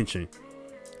Drake attention.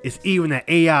 It's even an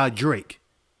AI Drake.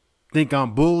 Think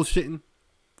I'm bullshitting?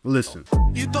 Listen.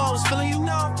 You thought I was feeling you?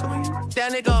 No, I'm feeling you.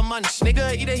 That nigga a munch.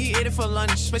 Nigga, either he ate it for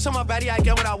lunch. Make sure my body, I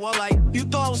get what I want. Like, you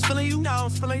thought I was feeling you? No, I'm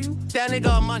feeling you. That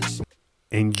nigga a munch.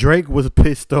 And Drake was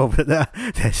pissed off at that.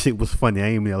 That shit was funny. I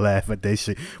ain't even laugh at that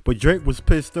shit. But Drake was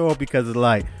pissed off because it's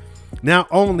like, not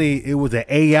only it was an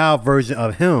AI version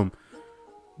of him,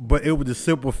 but it was the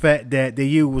simple fact that they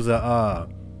used I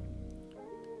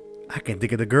can't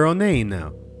think of the girl name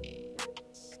now.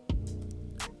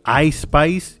 Ice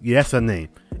Spice? Yeah, that's her name.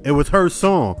 It was her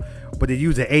song, but they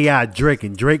used an AI Drake,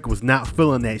 and Drake was not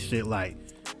feeling that shit like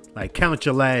count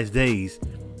your last days.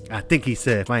 I think he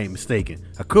said, if I ain't mistaken.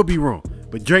 I could be wrong,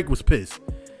 but Drake was pissed.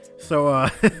 So,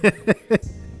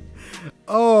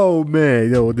 oh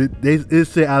man, yo, they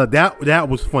said out of that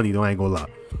was funny though, I ain't gonna lie.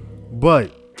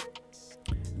 But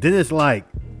then it's like,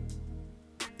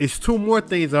 it's two more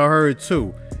things I heard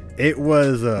too. It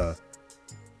was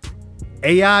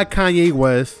AI Kanye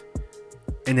West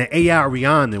and the AI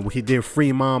Rihanna when he did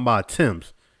Free Mom by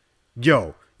Tim's.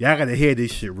 Yo, y'all gotta hear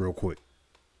this shit real quick.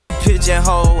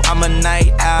 Pigeonhole, I'm a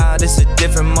night owl, this a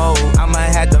different mode. I'ma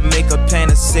have to make a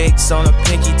pen of 6 on a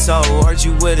pinky toe. Heard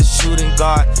you with a shooting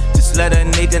guard, just let a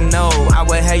nigga know I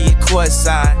would have you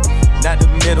courtside. not the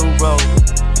middle road.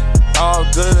 All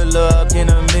good love in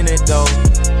a minute though.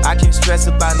 I can't stress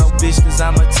about no bitch cause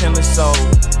I'm a timid soul.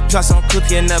 Plus I'm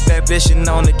cooking up ambition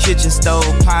on the kitchen stove.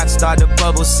 Pot start to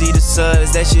bubble, see the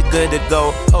suds, that shit good to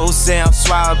go. Oh Sam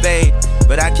suave,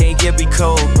 but I can't get me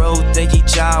cold. Bro think he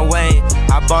John Wayne,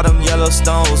 I bought them yellow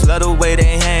stones. Love the way they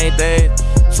hang, babe.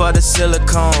 For the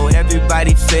silicone,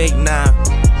 everybody fake now.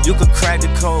 You could crack the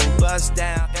code, bust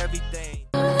down everything.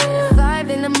 5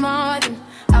 in the morning,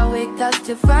 I wake up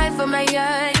to fight for my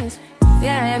yearnings.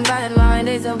 Yeah, and my mind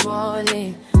is a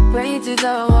warning. Pray to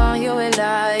the one you and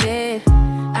I.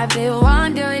 I've been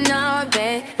wandering all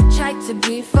day. Tried to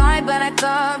be fine, but I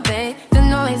can't be. The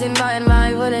noise in my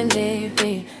mind wouldn't leave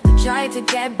me. I tried to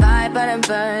get by, but I'm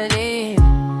burning.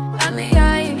 I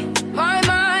mean, my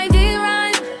mind is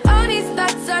run. All these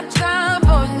thoughts are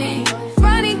troubling.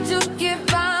 Running to give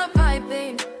up, my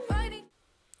baby.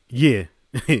 Yeah,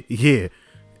 yeah.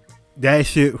 That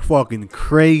shit fucking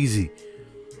crazy.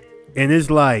 And it's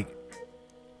like,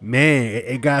 man,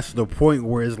 it got to the point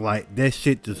where it's like that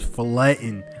shit just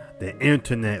flooding the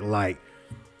internet. Like,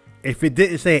 if it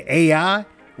didn't say AI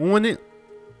on it,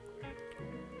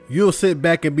 you'll sit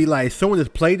back and be like, someone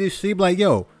just played this shit, be like,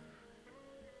 yo,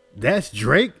 that's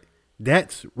Drake,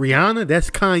 that's Rihanna, that's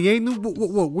Kanye.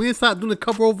 What? We didn't stop doing the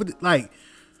cover over like,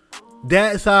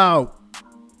 that's how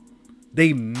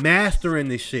they mastering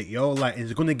this shit, yo. Like,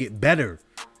 it's gonna get better.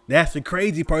 That's the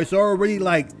crazy part. It's already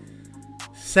like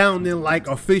sounding like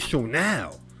official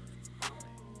now.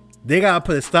 They gotta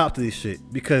put a stop to this shit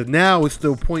because now it's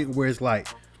to a point where it's like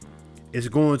it's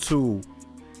going to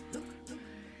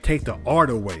take the art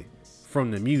away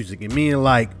from the music. And meaning,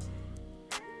 like,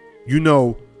 you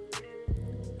know,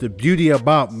 the beauty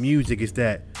about music is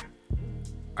that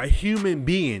a human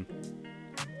being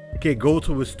can go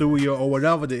to a studio or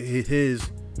whatever his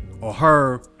or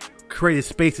her creative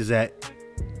space is at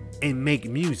and make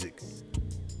music,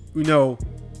 you know,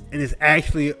 and it's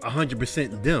actually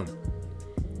 100% them.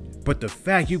 But the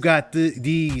fact you got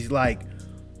these like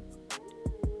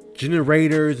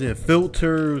generators and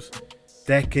filters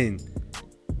that can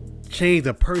change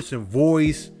a person's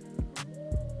voice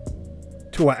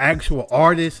to an actual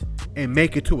artist and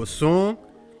make it to a song,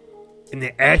 and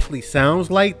it actually sounds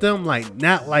like them, like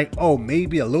not like, oh,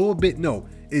 maybe a little bit. No,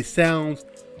 it sounds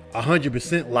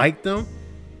 100% like them.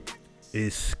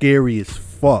 It's scary as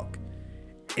fuck.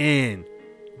 And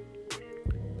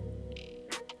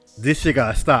this shit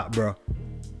gotta stop, bro.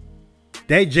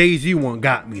 That Jay-Z one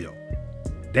got me though.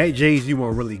 That Jay-Z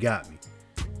one really got me.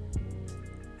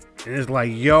 And it's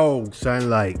like, yo, son,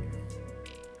 like,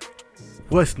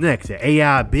 what's next? An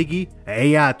AI Biggie? An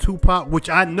AI Tupac? Which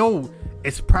I know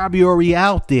it's probably already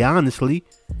out there, honestly.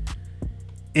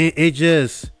 And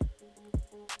it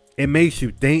makes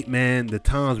you think, man, the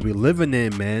times we're living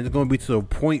in, man, it's gonna be to a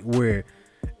point where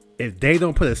if they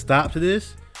don't put a stop to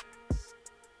this,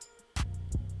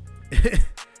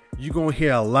 you're gonna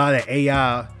hear a lot of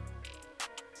AI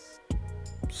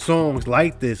songs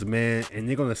like this, man, and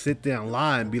they're gonna sit there and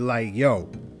lie and be like,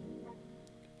 yo,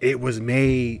 it was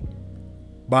made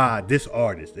by this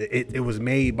artist, it was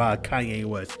made by Kanye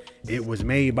West, it was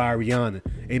made by Rihanna.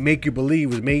 It make you believe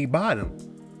it was made by them,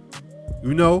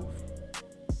 you know.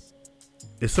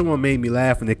 If someone made me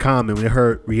laugh in the comment when they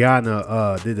heard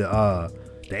Rihanna did the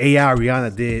AI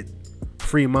Rihanna did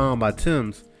Free Mom by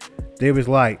Tim's, they was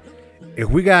like, if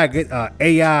we gotta get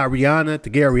AI Rihanna to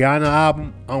get a Rihanna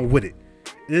album, I'm with it.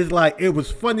 It's like, it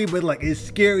was funny, but like, it's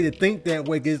scary to think that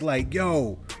way. It's like,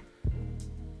 yo,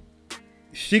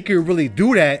 she could really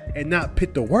do that and not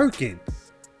put the work in.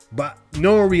 But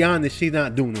knowing Rihanna, she's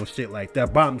not doing no shit like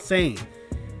that. But I'm saying,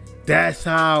 that's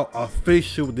how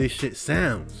official this shit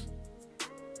sounds.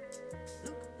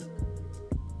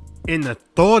 And the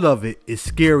thought of it is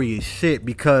scary as shit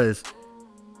because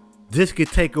this could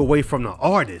take away from the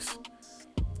artist.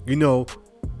 You know,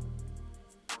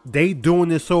 they doing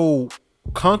this so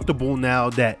comfortable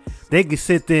now that they can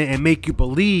sit there and make you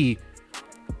believe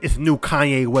it's a new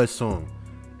Kanye West song,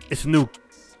 it's a new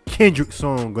Kendrick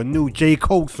song, a new J.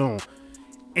 Cole song.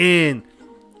 And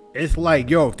it's like,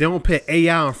 yo, if they don't put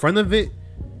AI in front of it,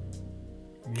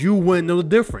 you wouldn't know the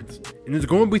difference. And it's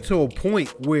going to be to a point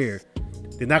where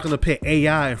they're not going to put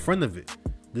AI in front of it.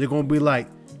 They're going to be like,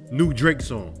 new Drake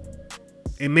song,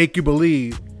 and make you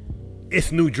believe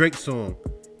it's new Drake song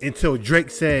until Drake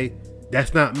say,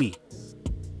 that's not me.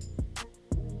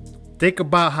 Think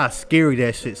about how scary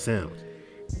that shit sounds.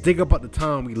 Think about the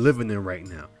time we living in right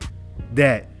now.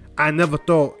 That I never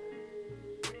thought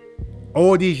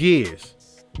all these years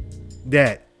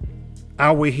that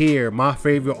I would hear my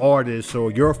favorite artist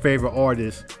or your favorite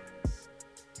artist,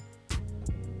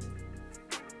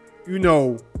 you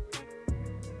know,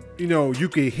 you know, you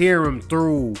can hear him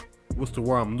through, what's the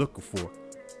word I'm looking for?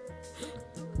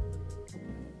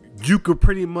 You could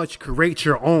pretty much create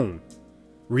your own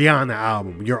Rihanna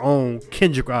album, your own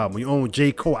Kendrick album, your own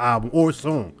J. Cole album or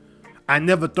song. I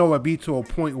never thought it'd be to a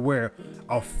point where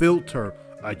a filter,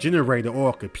 a generator, or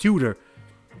a computer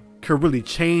could really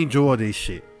change all this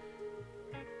shit.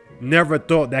 Never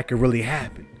thought that could really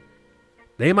happen.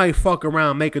 They might fuck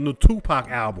around, make a new Tupac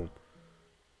album.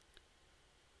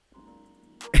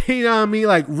 You know what I mean?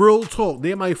 Like, real talk.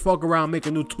 They might fuck around, make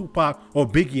a new Tupac or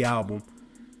Biggie album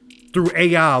through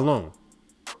AI alone.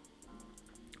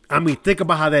 I mean, think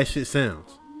about how that shit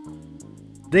sounds.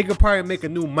 They could probably make a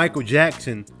new Michael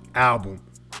Jackson album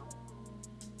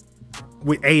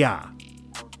with AI.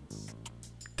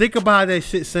 Think about how that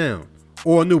shit sound.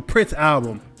 Or a new Prince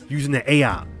album using the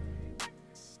AI.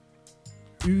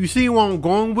 You see where I'm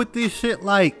going with this shit?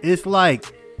 Like, it's like,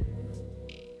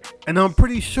 and I'm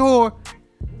pretty sure,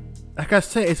 like I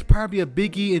said, it's probably a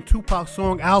Biggie and Tupac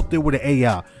song out there with an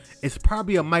AI. It's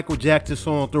probably a Michael Jackson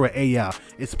song through an AI.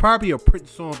 It's probably a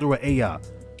Prince song through an AI.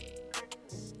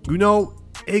 You know,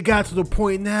 it got to the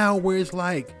point now where it's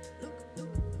like,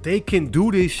 they can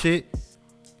do this shit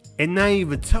and not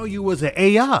even tell you it was an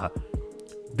AI.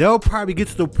 They'll probably get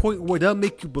to the point where they'll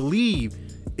make you believe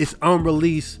it's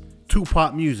unreleased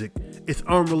Tupac music, it's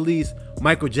unreleased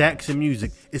Michael Jackson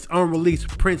music, it's unreleased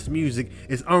Prince music,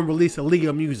 it's unreleased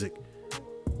Aaliyah music.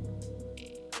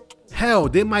 Hell,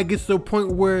 they might get to the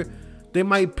point where they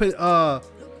might put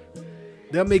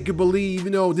they'll make you believe, you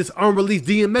know, this unreleased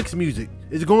DMX music.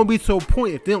 It's gonna be to a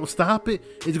point, if they don't stop it,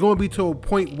 it's gonna be to a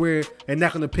point where they're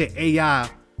not gonna put AI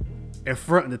in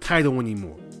front of the title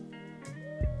anymore.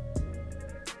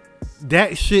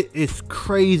 That shit is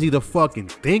crazy to fucking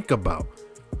think about.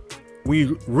 When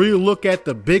you really look at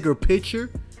the bigger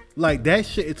picture, like, that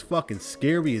shit is fucking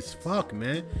scary as fuck,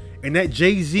 man. And that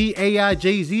Jay-Z, AI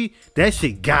Jay-Z, that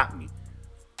shit got me.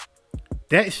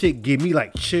 That shit give me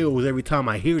like chills every time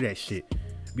I hear that shit.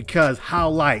 Because how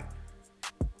like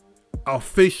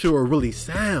official it really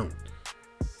sound.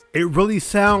 It really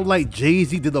sound like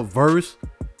Jay-Z did a verse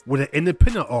with an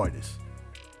independent artist.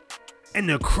 And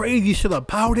the crazy shit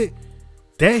about it,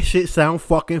 that shit sound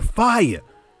fucking fire.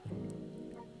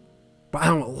 But I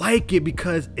don't like it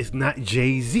because it's not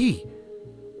Jay-Z.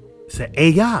 It's an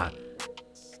AI.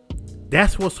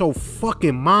 That's what's so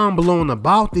fucking mind-blowing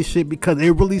about this shit, because it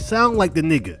really sound like the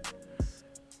nigga.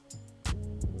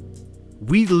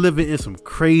 We living in some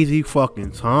crazy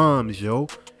fucking times, yo.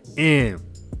 And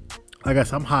I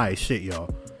guess I'm high as shit,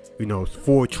 y'all. You know, it's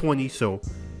 420, so,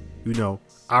 you know,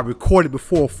 I recorded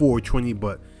before 420,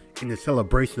 but in the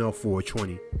celebration of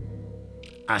 420,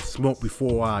 I smoked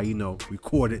before I, you know,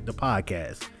 recorded the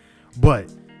podcast.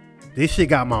 But this shit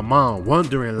got my mind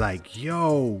wondering, like,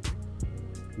 yo,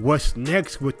 what's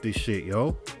next with this shit,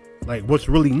 yo? Like, what's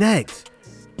really next?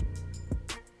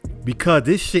 Because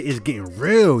this shit is getting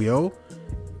real, yo.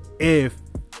 If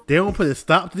they don't put a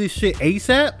stop to this shit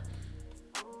ASAP,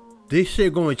 this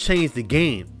shit gonna change the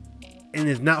game. And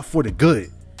it's not for the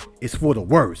good. It's for the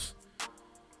worse.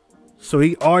 So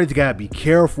he always gotta be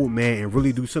careful, man, and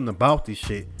really do something about this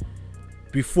shit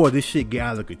before this shit get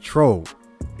out of control.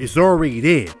 It's already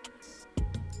there.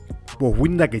 But we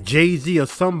need like a Jay-Z or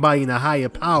somebody in a higher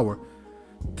power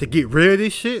to get rid of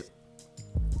this shit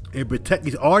and protect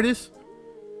these artists.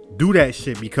 Do that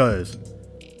shit, because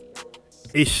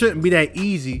it shouldn't be that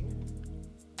easy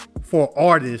for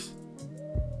artists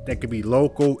that could be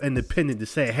local, independent, to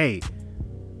say, hey,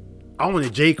 I want a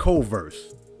J. Cole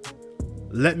verse.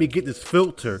 Let me get this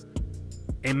filter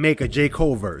and make a J.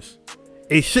 Cole verse.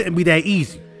 It shouldn't be that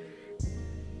easy.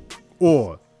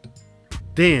 Or,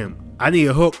 damn, I need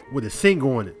a hook with a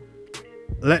single on it.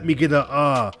 Let me get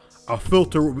a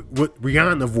filter with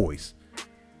Rihanna voice.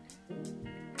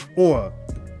 Or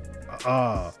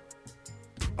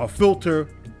a filter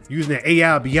using the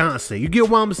AI Beyonce. You get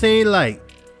what I'm saying? Like,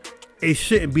 it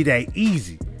shouldn't be that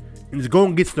easy. And it's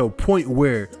going to get to the point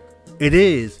where it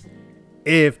is,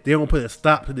 if they don't put a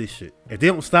stop to this shit. If they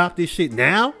don't stop this shit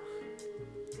now,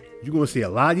 you're going to see a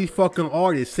lot of these fucking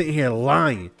artists sitting here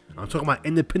lying. I'm talking about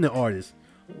independent artists.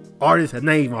 Artists I've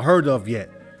not even heard of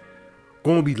yet.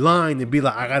 Going to be lying and be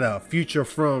like, I got a future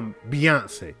from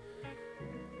Beyonce.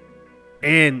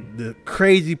 And the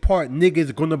crazy part, niggas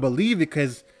are going to believe it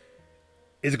because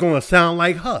it's going to sound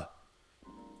like her.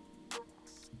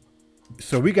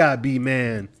 So we got to be,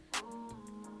 man,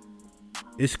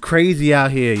 it's crazy out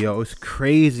here, yo. It's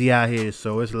crazy out here.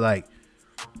 So it's like,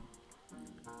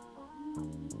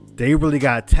 they really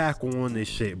got to tackle on this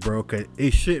shit, bro. Because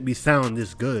it shouldn't be sounding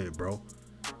this good, bro.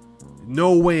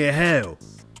 No way in hell.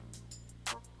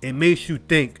 It makes you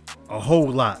think, a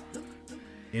whole lot.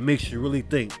 It makes you really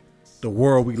think the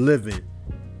world we live in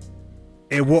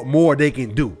and what more they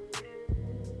can do.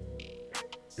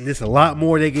 And there's a lot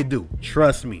more they can do.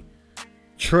 Trust me.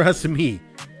 Trust me.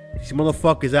 These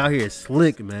motherfuckers out here is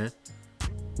slick, man.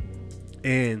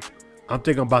 And I'm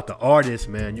thinking about the artists,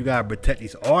 man. You gotta protect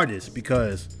these artists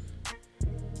because,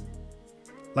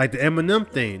 like the Eminem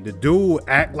thing, the dude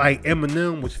act like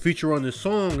Eminem was featured on the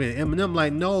song, and Eminem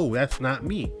like, no, that's not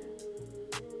me.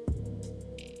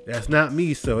 That's not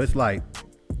me. So it's like,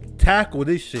 tackle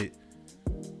this shit.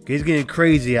 It's getting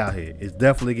crazy out here. It's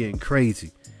definitely getting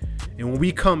crazy. And when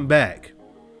we come back,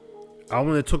 I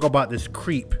want to talk about this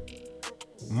creep,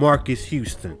 Marcus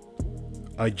Houston,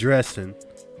 addressing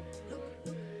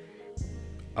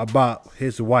about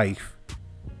his wife.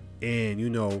 And, you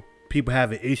know, people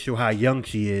have an issue how young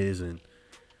she is. And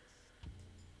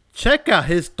check out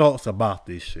his thoughts about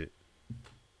this shit.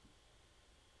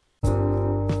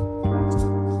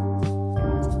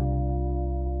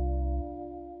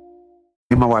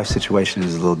 My wife's situation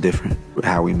is a little different.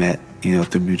 How we met, you know,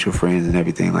 through mutual friends and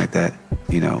everything like that.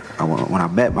 You know, when I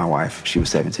met my wife, she was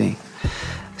 17.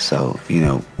 So, you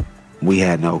know, we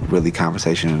had no really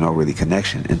conversation and no really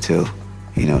connection until,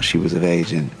 you know, she was of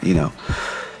age. And, you know,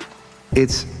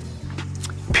 it's,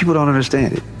 people don't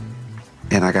understand it.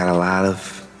 And I got a lot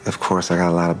of course, I got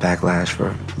a lot of backlash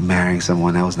for marrying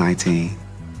someone that was 19.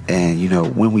 And, you know,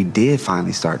 when we did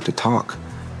finally start to talk,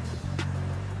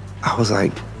 I was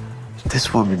like,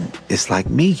 this woman is like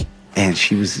me. And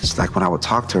she was just like, when I would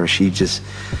talk to her, she just,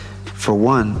 for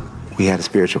one, we had a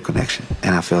spiritual connection.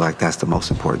 And I feel like that's the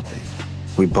most important thing.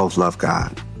 We both love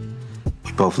God.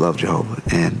 We both love Jehovah.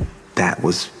 And that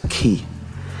was key.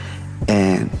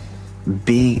 And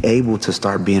being able to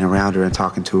start being around her and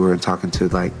talking to her and talking to,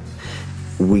 like,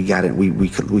 we got it,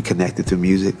 we connected through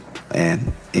music.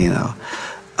 And, you know,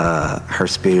 her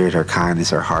spirit, her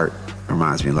kindness, her heart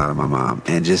reminds me a lot of my mom.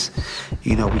 And just,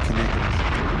 you know, we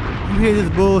connected. You hear this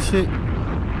bullshit?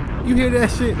 You hear that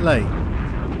shit? Like,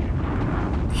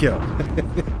 yo.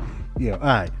 Yo,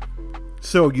 alright.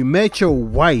 So you met your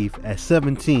wife at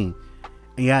 17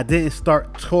 and y'all didn't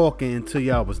start talking until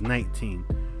y'all was 19.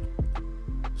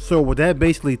 So what that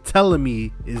basically telling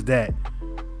me is that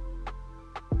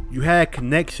you had a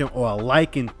connection or a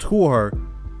liking to her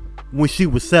when she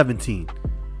was 17.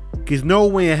 Cause no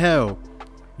way in hell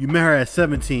you met her at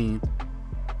 17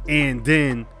 and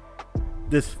then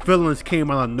this feelings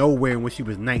came out of nowhere when she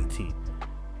was 19.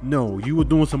 No, you were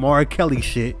doing some R. Kelly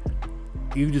shit.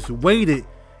 You just waited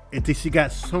until she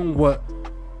got somewhat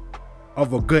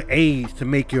of a good age to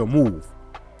make your move.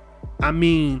 I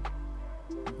mean,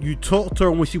 you talked to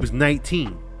her when she was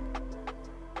 19.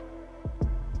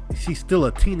 She's still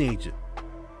a teenager.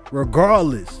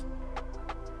 Regardless,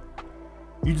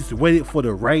 you just waited for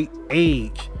the right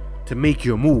age to make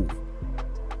your move.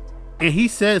 And he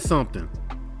said something.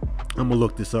 I'm gonna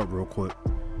look this up real quick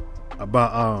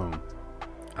about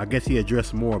I guess he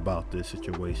addressed more about this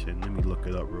situation. Let me look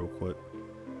it up real quick.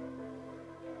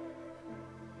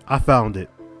 I found it.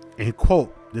 And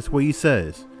quote, this is what he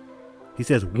says. He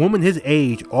says, women his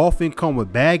age often come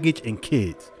with baggage and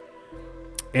kids.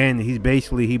 And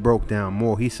he broke down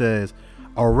more. He says,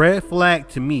 a red flag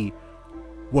to me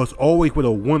was always with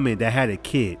a woman that had a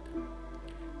kid.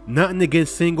 Nothing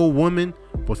against single women,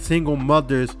 but single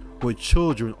mothers with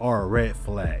children are a red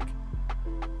flag.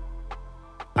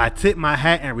 I tip my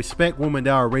hat and respect women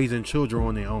that are raising children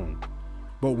on their own.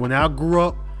 But when I grew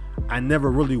up, I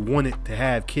never really wanted to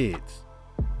have kids.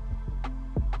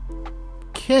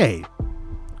 Okay.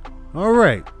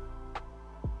 Alright.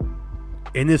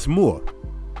 And it's more.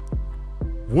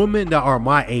 Women that are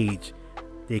my age,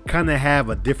 they kind of have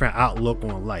a different outlook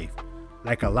on life.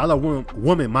 Like a lot of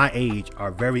women my age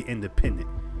are very independent.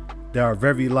 They are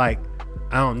very like,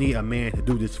 I don't need a man to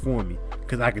do this for me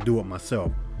because I can do it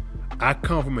myself. I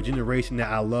come from a generation that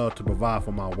I love to provide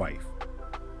for my wife.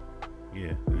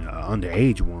 Yeah,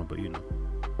 underage one, but you know.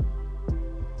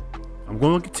 I'm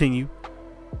going to continue.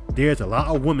 There's a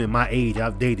lot of women my age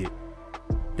I've dated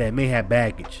that may have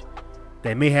baggage,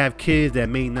 that may have kids, that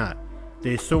may not.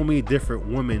 There's so many different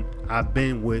women I've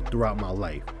been with throughout my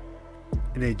life.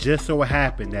 And it just so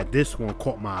happened that this one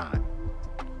caught my eye.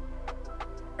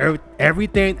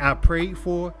 Everything I prayed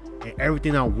for and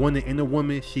everything I wanted in a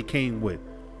woman, she came with.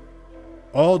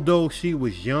 Although she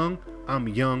was young, I'm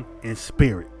young in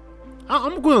spirit.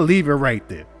 I'm going to leave it right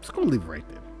there. Just going to leave it right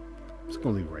there. Just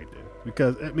going to leave it right there.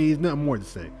 Because, I mean, there's nothing more to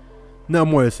say.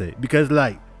 Nothing more to say. Because,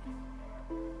 like,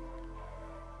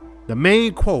 the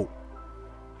main quote,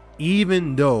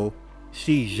 even though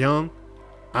she's young,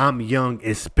 I'm young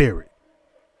in spirit.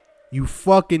 You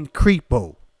fucking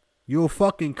creepo. You're a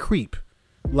fucking creep.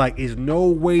 Like, there's no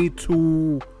way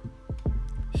to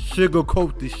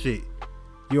sugarcoat this shit.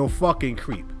 You're a fucking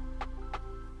creep.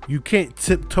 You can't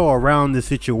tiptoe around the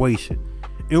situation.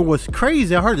 It was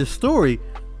crazy. I heard a story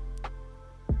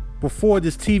before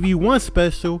this TV One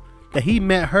special that he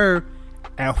met her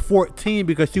at 14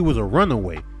 because she was a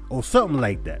runaway or something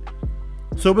like that.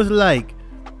 So it's like,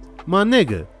 my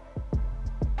nigga,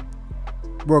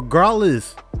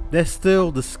 regardless, that's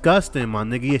still disgusting, my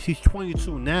nigga. Yeah, she's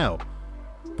 22 now,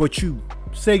 but you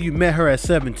say you met her at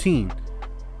 17.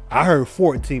 I heard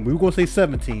 14, but we're gonna say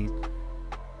 17,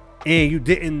 and you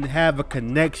didn't have a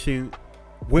connection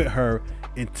with her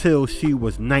until she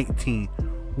was 19,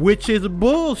 which is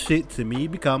bullshit to me,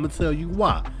 because I'm gonna tell you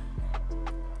why.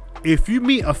 If you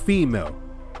meet a female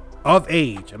of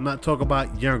age, I'm not talking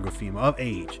about younger female, of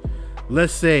age,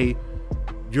 let's say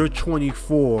you're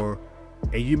 24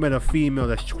 and you met a female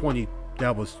that's 20,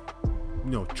 that was,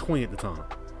 20 at the time,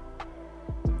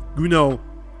 and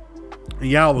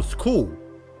y'all was cool,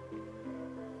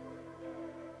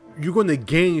 you're gonna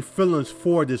gain feelings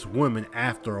for this woman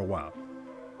after a while.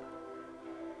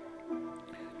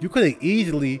 You could have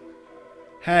easily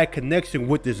had a connection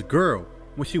with this girl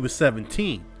when she was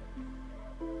 17,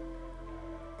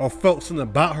 or felt something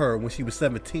about her when she was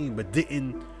 17, but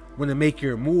didn't want to make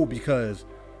your move because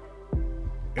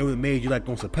it would have made you like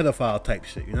on some pedophile type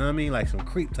shit. You know what I mean? Like some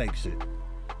creep type shit.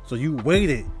 So you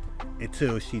waited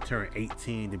until she turned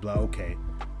 18 to be like, okay,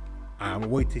 I'm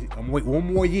gonna wait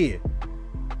one more year,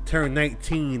 turn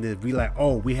 19 to be like,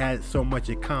 oh, we had so much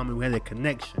in common, we had a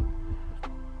connection.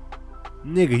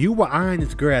 Nigga, you were eyeing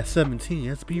this girl at 17.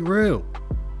 Let's be real.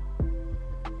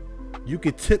 You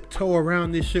can tiptoe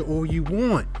around this shit all you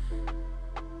want.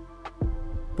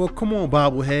 But come on,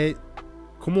 bobblehead.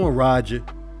 Come on, Roger.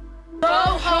 Go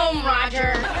home,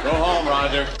 Roger. Go home,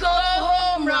 Roger. Go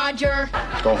home, Roger.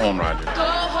 Go home, Roger.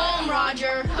 Go home,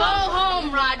 Roger. Go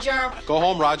home, Roger. Go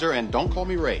home, Roger, and don't call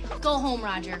me Ray. Go home,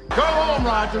 Roger. Go home,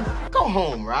 Roger. Go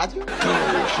home, Roger. Go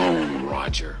home,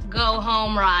 Roger. Go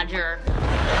home, Roger.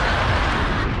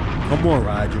 Come on,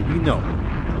 Roger. We know.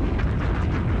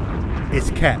 It's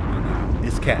cap, my nigga.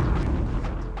 It's cap.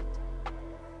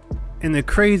 And the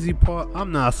crazy part,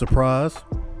 I'm not surprised.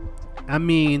 I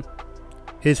mean,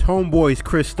 his homeboy's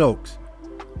Chris Stokes.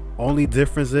 Only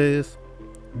difference is,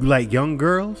 you like young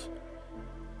girls,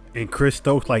 and Chris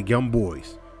Stokes like young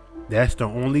boys. That's the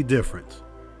only difference.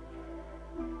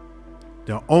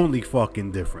 The only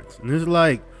fucking difference. And it's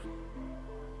like,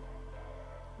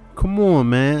 come on,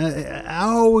 man. I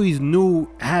always knew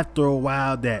after a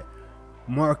while that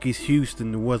Marcus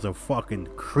Houston was a fucking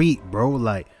creep, bro.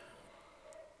 Like,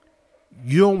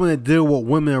 you don't want to deal with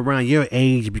women around your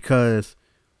age because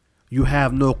you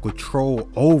have no control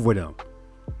over them.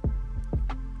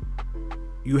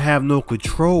 You have no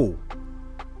control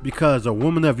because a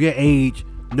woman of your age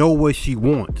know what she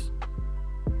wants.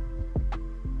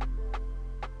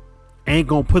 Ain't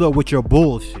gonna put up with your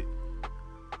bullshit.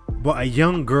 But a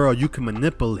young girl, you can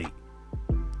manipulate.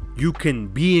 You can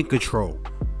be in control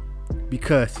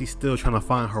because she's still trying to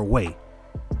find her way.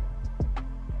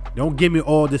 Don't give me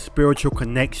all this spiritual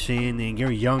connection and you're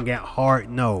young at heart.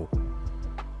 No.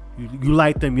 You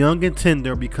like them young and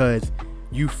tender because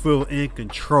you feel in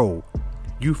control.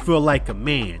 You feel like a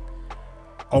man.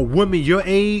 A woman your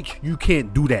age, you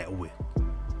can't do that with.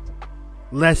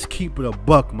 Let's keep it a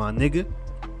buck, my nigga.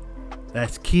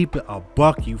 Let's keep it a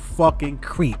buck, you fucking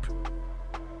creep.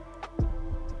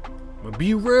 But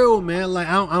be real, man. Like,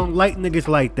 I don't like niggas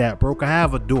like that, bro. I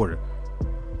have a daughter.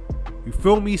 You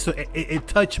feel me? So it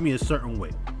touched me a certain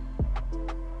way.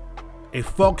 It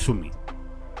fucks with me.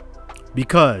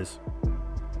 Because,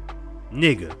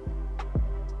 nigga,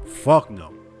 fuck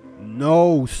no.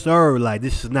 No, sir. Like,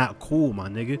 this is not cool, my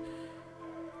nigga.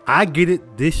 I get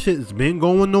it. This shit has been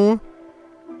going on.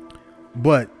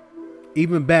 But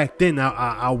even back then,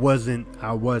 I wasn't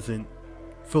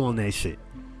feeling that shit.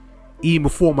 Even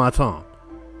before my time.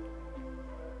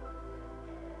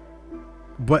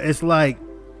 But it's like,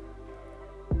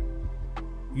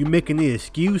 you making the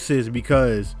excuses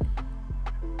because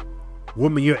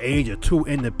women your age are too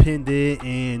independent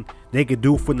and they can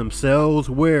do for themselves,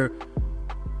 where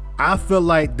I feel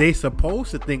like they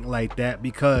supposed to think like that,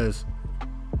 because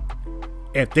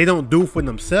if they don't do for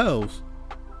themselves,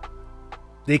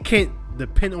 they can't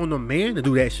depend on a man to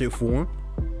do that shit for them,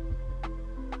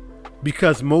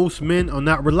 because most men are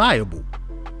not reliable.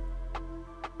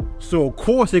 So of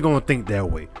course they're gonna think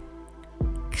that way.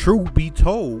 Truth be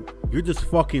told, you're just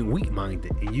fucking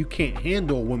weak-minded and you can't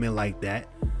handle a woman like that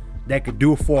could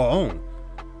do it for her own,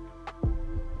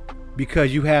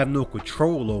 because you have no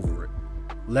control over it.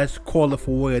 Let's call it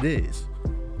for what it is.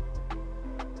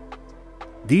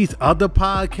 these other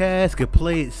podcasts could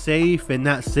play it safe and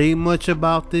not say much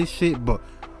about this shit, but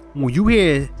when you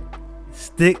hear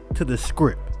Stick to the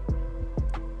Script,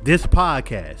 this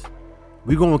podcast,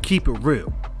 we're gonna keep it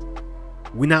real.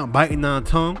 We're not biting our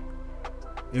tongue,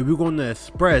 and we're gonna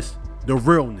express the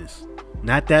realness,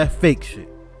 not that fake shit.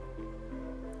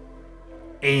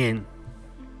 And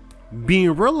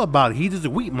being real about it, he's just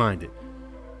weak-minded.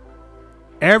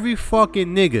 Every fucking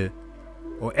nigga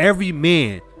or every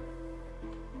man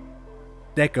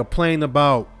that complain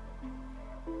about,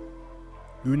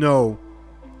 you know,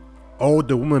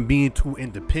 older women being too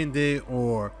independent,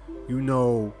 or, you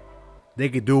know, they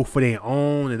can do it for their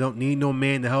own, they don't need no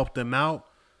man to help them out.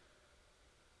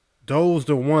 Those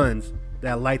the ones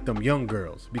that like them young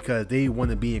girls because they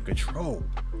want to be in control.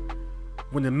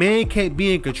 When the man can't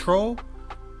be in control,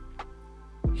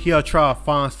 he'll try to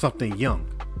find something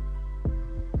young.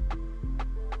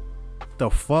 The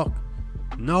fuck?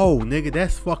 No, nigga,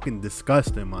 that's fucking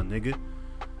disgusting, my nigga.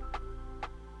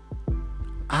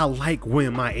 I like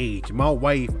women my age. My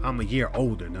wife, I'm a year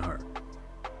older than her.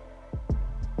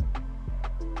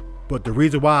 But the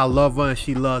reason why I love her and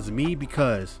she loves me,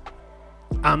 because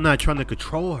I'm not trying to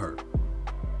control her.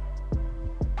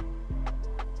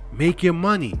 Make your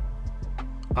money.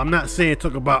 I'm not saying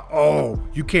talk about, oh,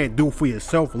 you can't do it for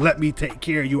yourself. Let me take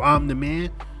care of you. I'm the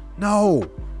man. No.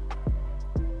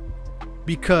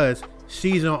 Because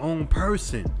she's her own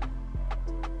person.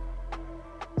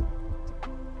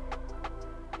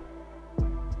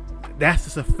 That's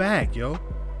just a fact, yo.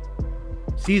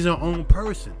 She's her own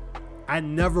person. I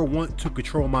never want to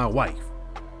control my wife.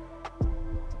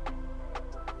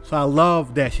 So I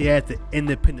love that she has the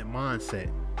independent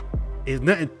mindset. It's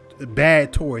nothing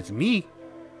bad towards me.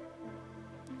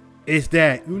 It's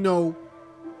that, you know,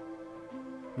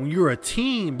 when you're a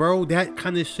teen, bro, that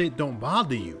kind of shit don't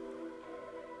bother you.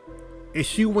 If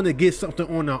she want to get something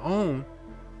on her own,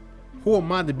 who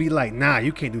am I to be like, nah,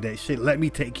 you can't do that shit. Let me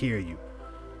take care of you.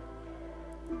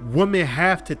 Women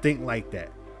have to think like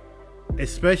that.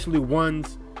 Especially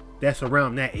ones that's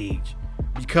around that age.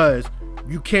 Because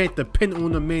you can't depend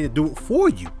on a man to do it for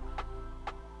you.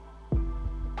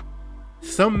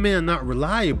 Some men are not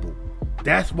reliable.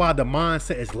 That's why the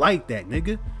mindset is like that,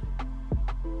 nigga.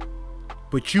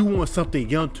 But you want something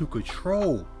young to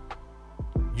control.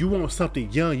 You want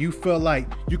something young. You feel like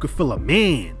you could feel a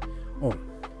man. Or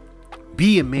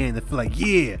be a man to feel like,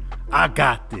 yeah, I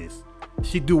got this.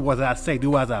 She do as I say,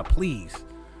 do as I please.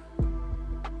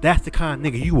 That's the kind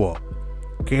of nigga you are.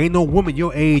 Okay, ain't no woman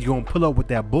your age gonna pull up with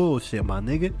that bullshit, my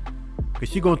nigga. Cause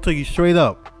she gonna tell you straight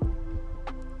up,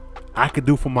 I can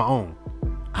do for my own.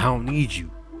 I don't need you.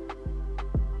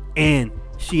 And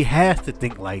she has to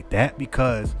think like that,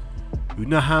 because you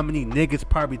know how many niggas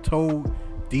probably told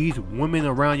these women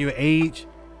around your age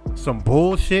some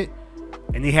bullshit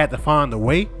and they had to find a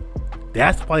way.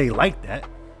 That's why they like that.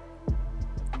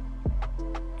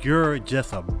 You're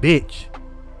just a bitch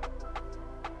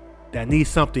that needs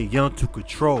something young to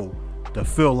control to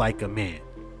feel like a man.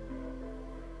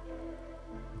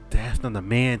 That's not a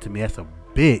man to me. That's a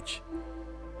bitch.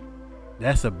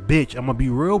 That's a bitch. I'm gonna be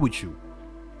real with you.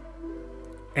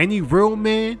 Any real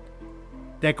man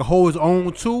that can hold his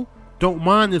own too, don't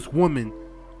mind this woman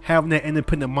having that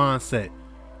independent mindset.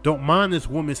 Don't mind this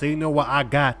woman saying, you know what, I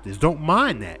got this. Don't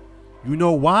mind that. You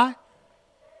know why?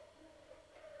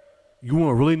 You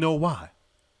want to really know why?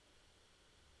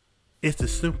 It's the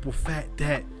simple fact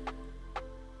that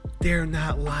they're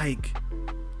not like,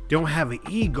 they don't have an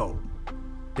ego.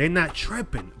 They're not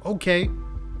tripping. Okay.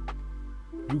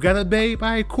 You got a babe? All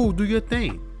right, cool. Do your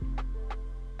thing.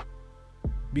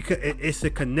 Because it's a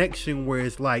connection where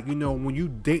it's like, you know, when you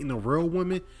dating a real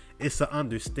woman, it's an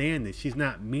understanding. She's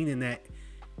not meaning that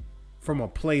from a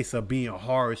place of being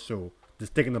harsh or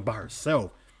just thinking about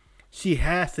herself. She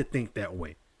has to think that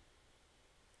way.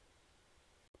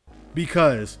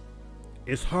 Because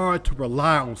it's hard to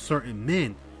rely on certain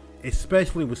men,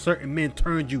 especially when certain men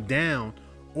turned you down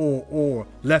or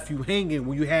left you hanging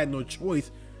when you had no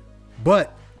choice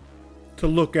but to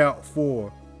look out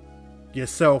for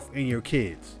yourself and your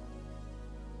kids.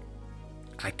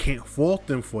 I can't fault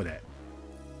them for that.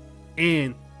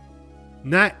 And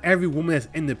not every woman that's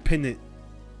independent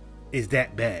is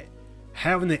that bad.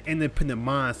 Having an independent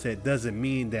mindset doesn't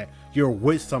mean that you're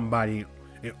with somebody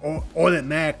and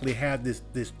automatically have this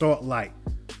thought like,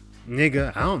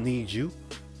 nigga, I don't need you.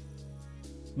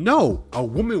 No, a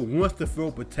woman wants to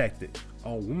feel protected.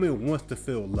 A woman wants to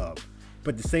feel loved.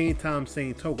 But at the same time,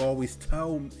 saying talk, always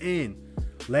tell men,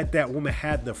 let that woman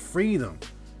have the freedom.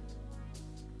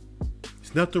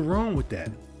 There's nothing wrong with that.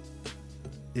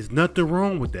 There's nothing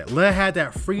wrong with that. Let her have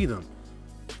that freedom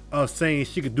of saying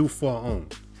she could do for her own.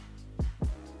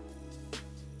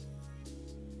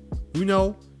 You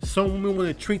know, some women want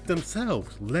to treat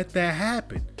themselves. Let that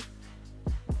happen.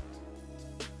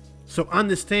 So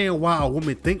understand why a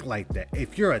woman think like that.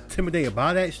 If you're intimidated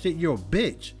by that shit, you're a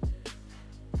bitch.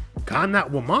 God,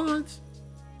 not with mines.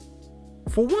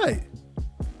 For what?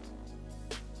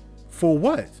 For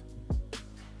what?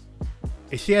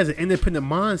 If she has an independent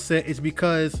mindset, it's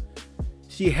because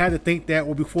she had to think that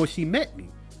way before she met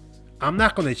me. I'm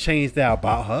not going to change that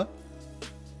about her.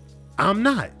 I'm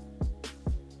not.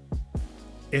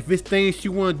 If it's things she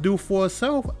want to do for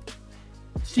herself,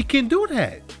 she can do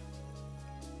that.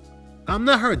 I'm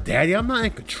not her daddy. I'm not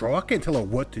in control. I can't tell her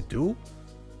what to do.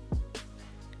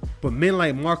 But men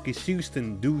like Marcus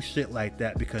Houston do shit like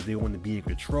that because they want to be in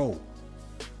control.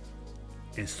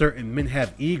 And certain men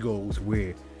have egos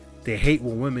where they hate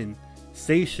when women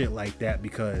say shit like that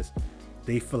because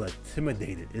they feel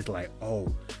intimidated. It's like,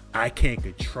 oh, I can't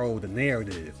control the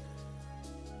narrative.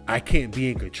 I can't be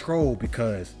in control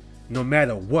because no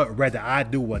matter what, whether I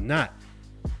do or not,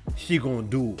 she gonna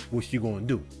do what she gonna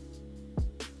do.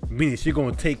 Meaning she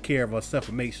gonna take care of herself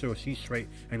and make sure she's straight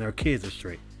and her kids are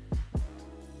straight.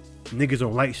 Niggas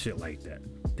don't like shit like that.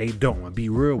 They don't. I'll be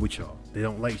real with y'all. They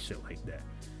don't like shit like that.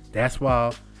 That's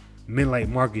why men like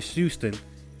Marcus Houston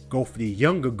go for the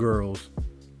younger girls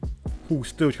who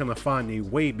still trying to find their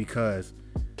way because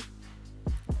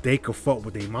they can fuck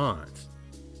with their minds.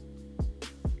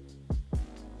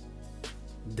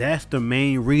 That's the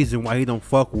main reason why he don't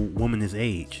fuck with women his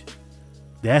age.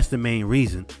 That's the main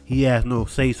reason. He has no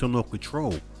say so, no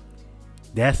control.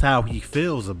 That's how he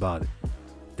feels about it.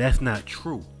 That's not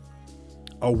true.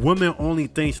 A woman only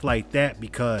thinks like that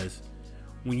because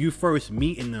when you first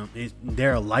meeting them,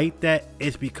 they're like that.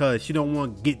 It's because she don't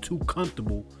want to get too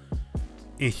comfortable,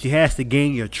 and she has to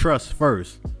gain your trust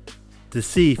first to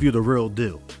see if you're the real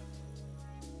deal.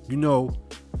 You know,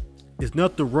 there's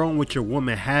nothing wrong with your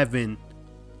woman having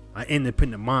an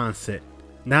independent mindset.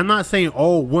 Now, I'm not saying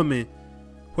all women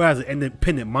who has an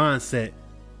independent mindset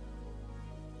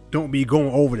don't be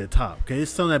going over the top. Okay,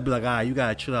 it's something that be like, you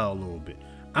gotta chill out a little bit.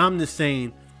 I'm just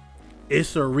saying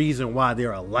it's a reason why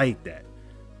they're like that.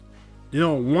 They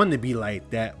don't want to be like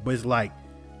that, but it's like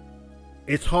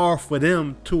it's hard for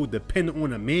them to depend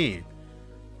on a man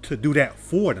to do that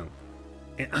for them.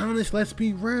 And honest, let's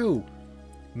be real.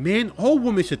 Men, all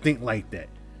women should think like that.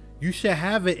 You should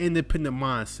have an independent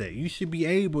mindset. You should be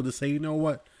able to say, you know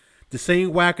what? The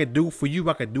same way I could do for you,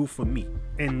 I could do for me.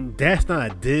 And that's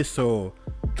not a diss or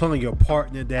telling your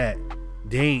partner that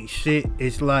they ain't shit.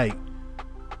 It's like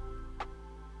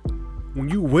when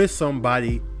you with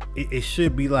somebody, it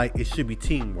should be like, it should be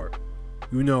teamwork.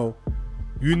 You know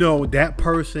that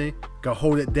person can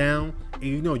hold it down, and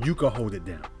you know you can hold it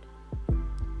down.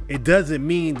 It doesn't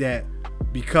mean that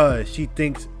because she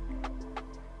thinks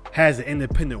has an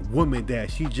independent woman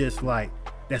that she just like,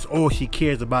 that's all she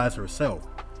cares about is herself.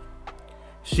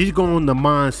 She's going on the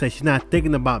mindset, she's not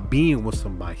thinking about being with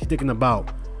somebody. She's thinking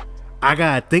about, I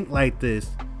gotta think like this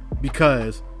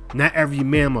because not every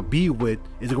man I'm gonna be with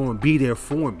is gonna be there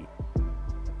for me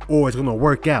or it's gonna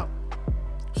work out.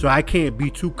 So I can't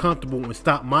be too comfortable and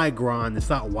stop my grind and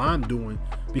stop what I'm doing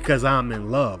because I'm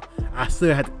in love. I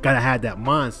still gotta have that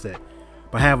mindset,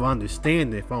 but have an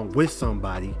understanding if I'm with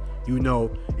somebody, you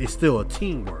know, it's still a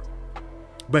teamwork.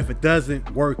 But if it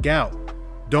doesn't work out,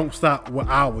 don't stop what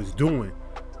I was doing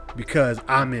because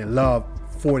I'm in love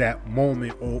for that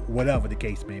moment or whatever the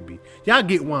case may be. Y'all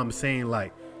get what I'm saying?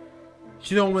 Like,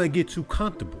 she don't want to get too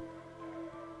comfortable.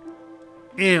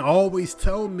 And always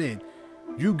tell men,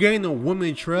 you gain a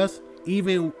woman trust,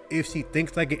 even if she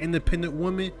thinks like an independent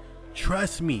woman,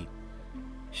 trust me,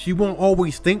 she won't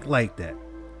always think like that.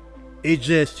 It's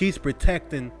just she's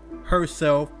protecting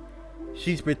herself.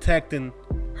 She's protecting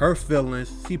her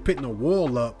feelings. She's putting a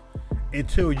wall up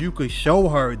until you can show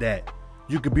her that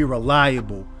you can be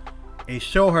reliable and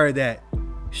show her that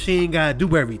she ain't gotta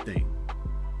do everything.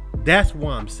 That's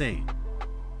what I'm saying.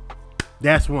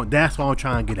 That's what I'm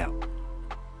trying to get out.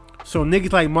 So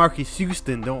niggas like Marcus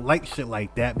Houston don't like shit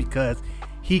like that because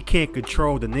he can't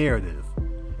control the narrative.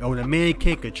 And when a man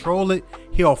can't control it,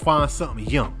 he'll find something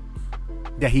young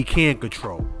that he can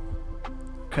control.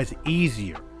 Cause it's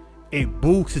easier. It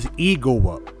boosts his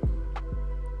ego up.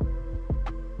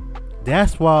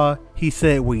 That's why he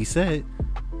said what he said.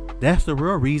 That's the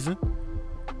real reason.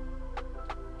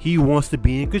 He wants to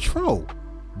be in control.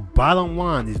 Bottom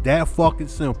line is that fucking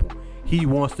simple. He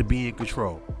wants to be in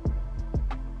control.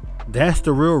 That's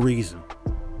the real reason.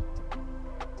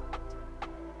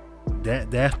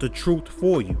 That's the truth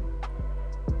for you.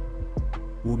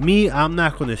 With me, I'm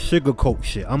not gonna sugarcoat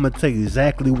shit. I'm gonna tell you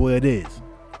exactly what it is.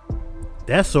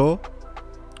 That's all.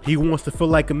 He wants to feel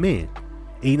like a man.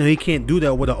 And, you know, he can't do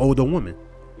that with an older woman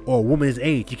or a woman his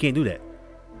age. He can't do that.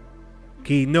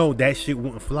 He know that shit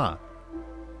wouldn't fly.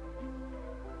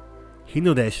 He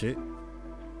know that shit.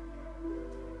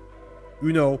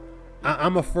 You know,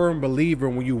 I'm a firm believer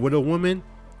when you with a woman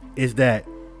is that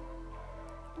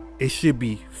it should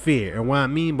be fair. And what I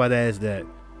mean by that is that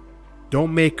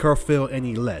don't make her feel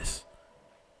any less.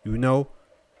 You know?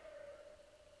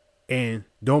 And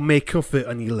don't make him feel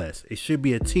any less. It should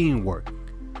be a teamwork,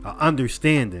 an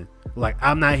understanding. Like,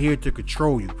 I'm not here to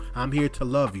control you. I'm here to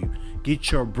love you.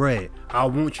 Get your bread. I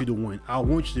want you to win. I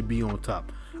want you to be on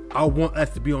top. I want us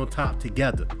to be on top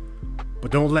together.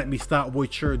 But don't let me stop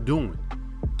what you're doing.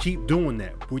 Keep doing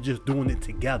that. We're just doing it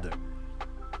together.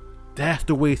 That's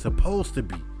the way it's supposed to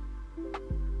be.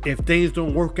 If things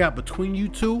don't work out between you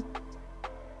two,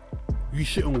 you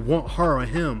shouldn't want her or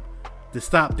him to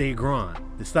stop their grind,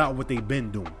 to stop what they've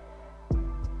been doing.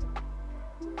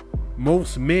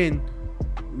 Most men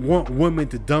want women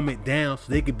to dumb it down so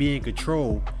they can be in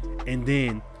control, and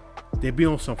then they be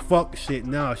on some fuck shit.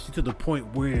 Now she's to the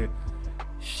point where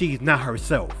she's not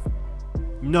herself.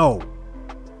 No.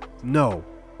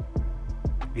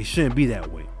 It shouldn't be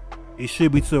that way. It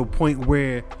should be to the point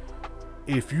where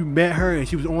if you met her and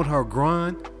she was on her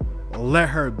grind, let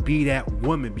her be that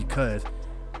woman, because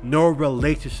no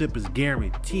relationship is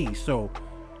guaranteed. So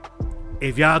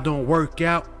if y'all don't work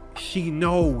out, she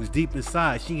knows deep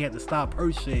inside she had to stop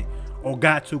her shit or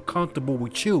got too comfortable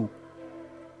with you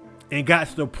and got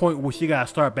to the point where she got to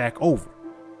start back over.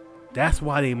 That's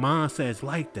why their mindset is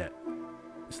like that.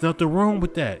 There's nothing wrong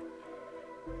with that,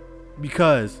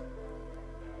 because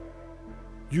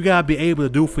you gotta be able to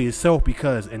do for yourself,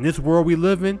 because in this world we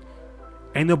live in,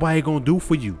 ain't nobody gonna do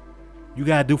for you. You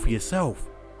gotta do for yourself.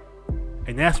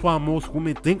 And that's why most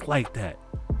women think like that.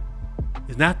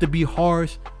 It's not to be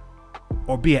harsh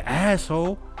or be an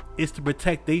asshole. It's to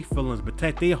protect their feelings,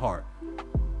 protect their heart.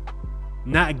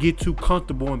 Not get too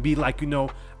comfortable and be like, you know,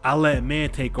 I let a man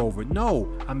take over.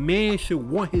 No, a man should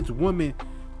want his woman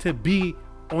to be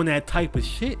on that type of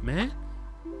shit, man.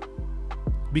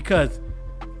 Because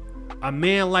a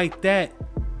man like that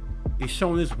is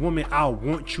showing this woman, I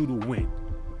want you to win.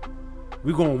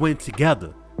 We're gonna win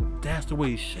together. That's the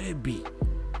way it should be.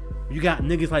 You got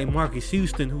niggas like Marcus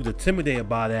Houston who's intimidated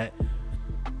by that.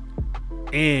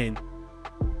 And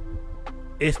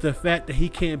it's the fact that he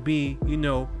can't be, you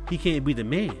know, he can't be the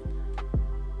man.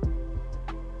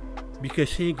 Because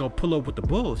she ain't gonna pull up with the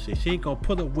bullshit. She ain't gonna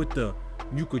pull up with the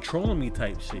you controlling me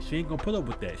type shit. She ain't gonna pull up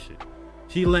with that shit.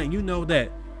 She letting you know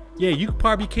that, yeah, you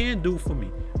probably can do for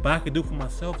me, but I can do for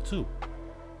myself too.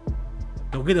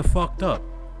 Don't get it fucked up.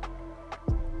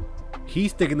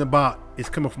 He's thinking about it's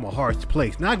coming from a harsh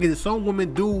place. Now I get it, some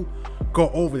women do go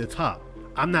over the top.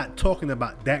 I'm not talking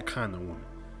about that kind of woman.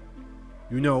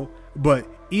 You know, but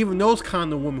even those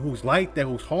kind of women who's like that,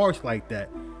 who's harsh like that,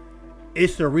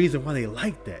 it's the reason why they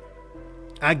like that.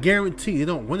 I guarantee they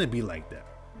don't want to be like that.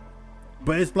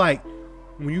 But it's like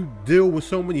when you deal with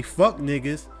so many fuck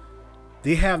niggas,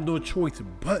 they have no choice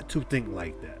but to think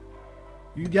like that.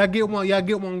 Y'all get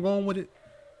one going with it?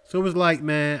 So it's like,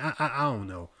 man, I don't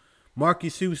know.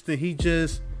 Marcus Houston, he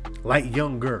just like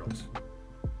young girls.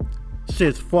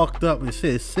 Shit's fucked up and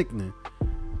shit is sickening.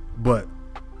 But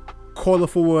call it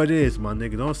for what it is, my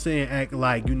nigga. Don't say and act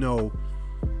like, you know,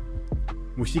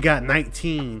 when she got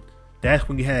 19, that's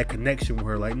when you had a connection with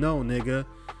her. Like, no, nigga.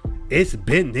 It's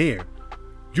been there.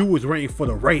 You was waiting for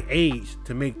the right age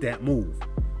to make that move.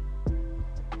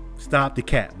 Stop the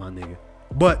cat, my nigga.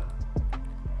 But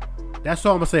that's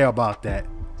all I'm gonna say about that.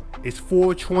 It's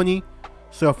 420.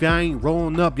 So if y'all ain't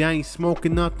rolling up, y'all ain't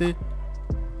smoking nothing,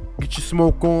 get your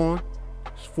smoke on.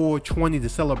 It's 420, the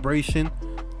celebration.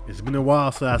 It's been a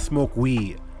while since I smoked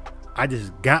weed. I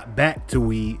just got back to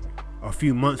weed a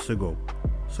few months ago.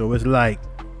 So it's like,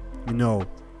 you know,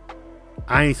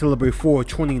 I ain't celebrate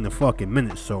 420 in a fucking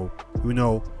minute. So, you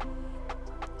know,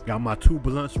 got my 2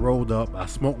 blunts rolled up. I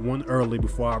smoked one early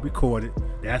before I recorded.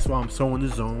 That's why I'm so in the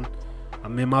zone.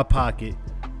 I'm in my pocket.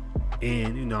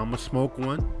 And, you know, I'm gonna smoke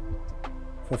one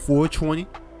for 420.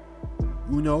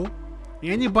 You know,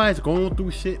 anybody's going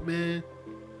through shit, man,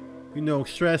 you know,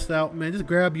 stressed out, man, just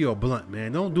grab you a blunt,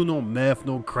 man. Don't do no meth,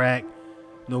 no crack,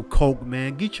 no coke,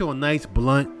 man. Get you a nice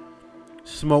blunt,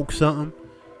 smoke something,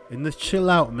 and just chill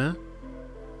out, man.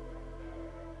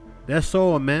 That's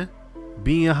all, man.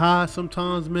 Being high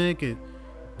sometimes, man, can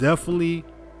definitely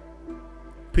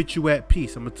put you at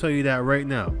peace. I'm gonna tell you that right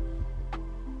now.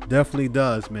 Definitely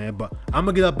does, man. But I'm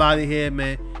gonna get up out of here,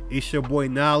 man. It's your boy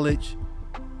Knowledge.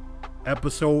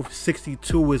 Episode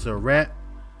 62 is a wrap.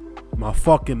 My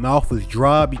fucking mouth is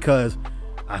dry because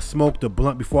I smoked a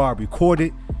blunt before I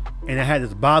recorded. And I had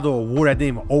this bottle of water I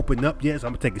didn't even open up yet, so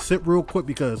I'm gonna take a sip real quick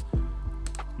because,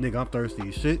 nigga, I'm thirsty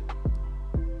as shit.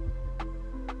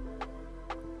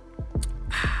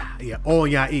 Yeah, all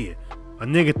in y'all ear. A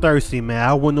nigga thirsty, man.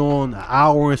 I went on an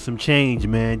hour and some change,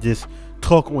 man, just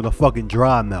talking with a fucking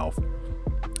dry mouth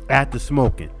after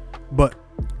smoking. But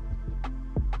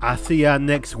I see y'all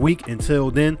next week. Until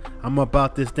then, I'm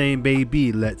about this thing,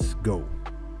 baby. Let's go.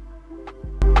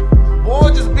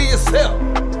 Boy, just be yourself.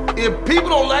 If people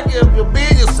don't like you if you're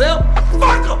being yourself,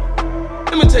 fuck them.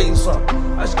 Let me tell you something.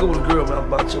 I used to go with a girl when I was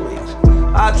about your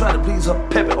age. I try to please her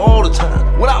peppy all the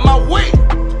time. Went out my way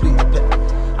to please her peppy.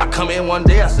 I come in one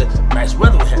day, I said, nice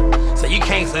weather we had. Said, you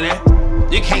can't say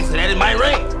that. You can't say that, it might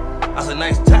rain. I said,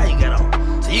 nice tie you got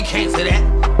on. Said, you can't say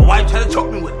that. My wife tried to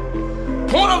choke me with it.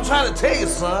 Point I'm trying to tell you,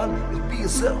 son, is be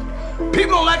yourself.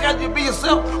 People don't like how you be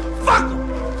yourself, fuck them.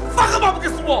 Fuck them up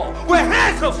against the wall. Wear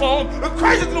handcuffs on and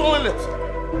crazy through on lips.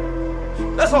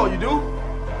 That's all you do.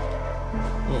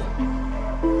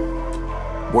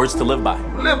 Words to live by.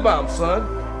 Live by them,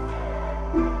 son.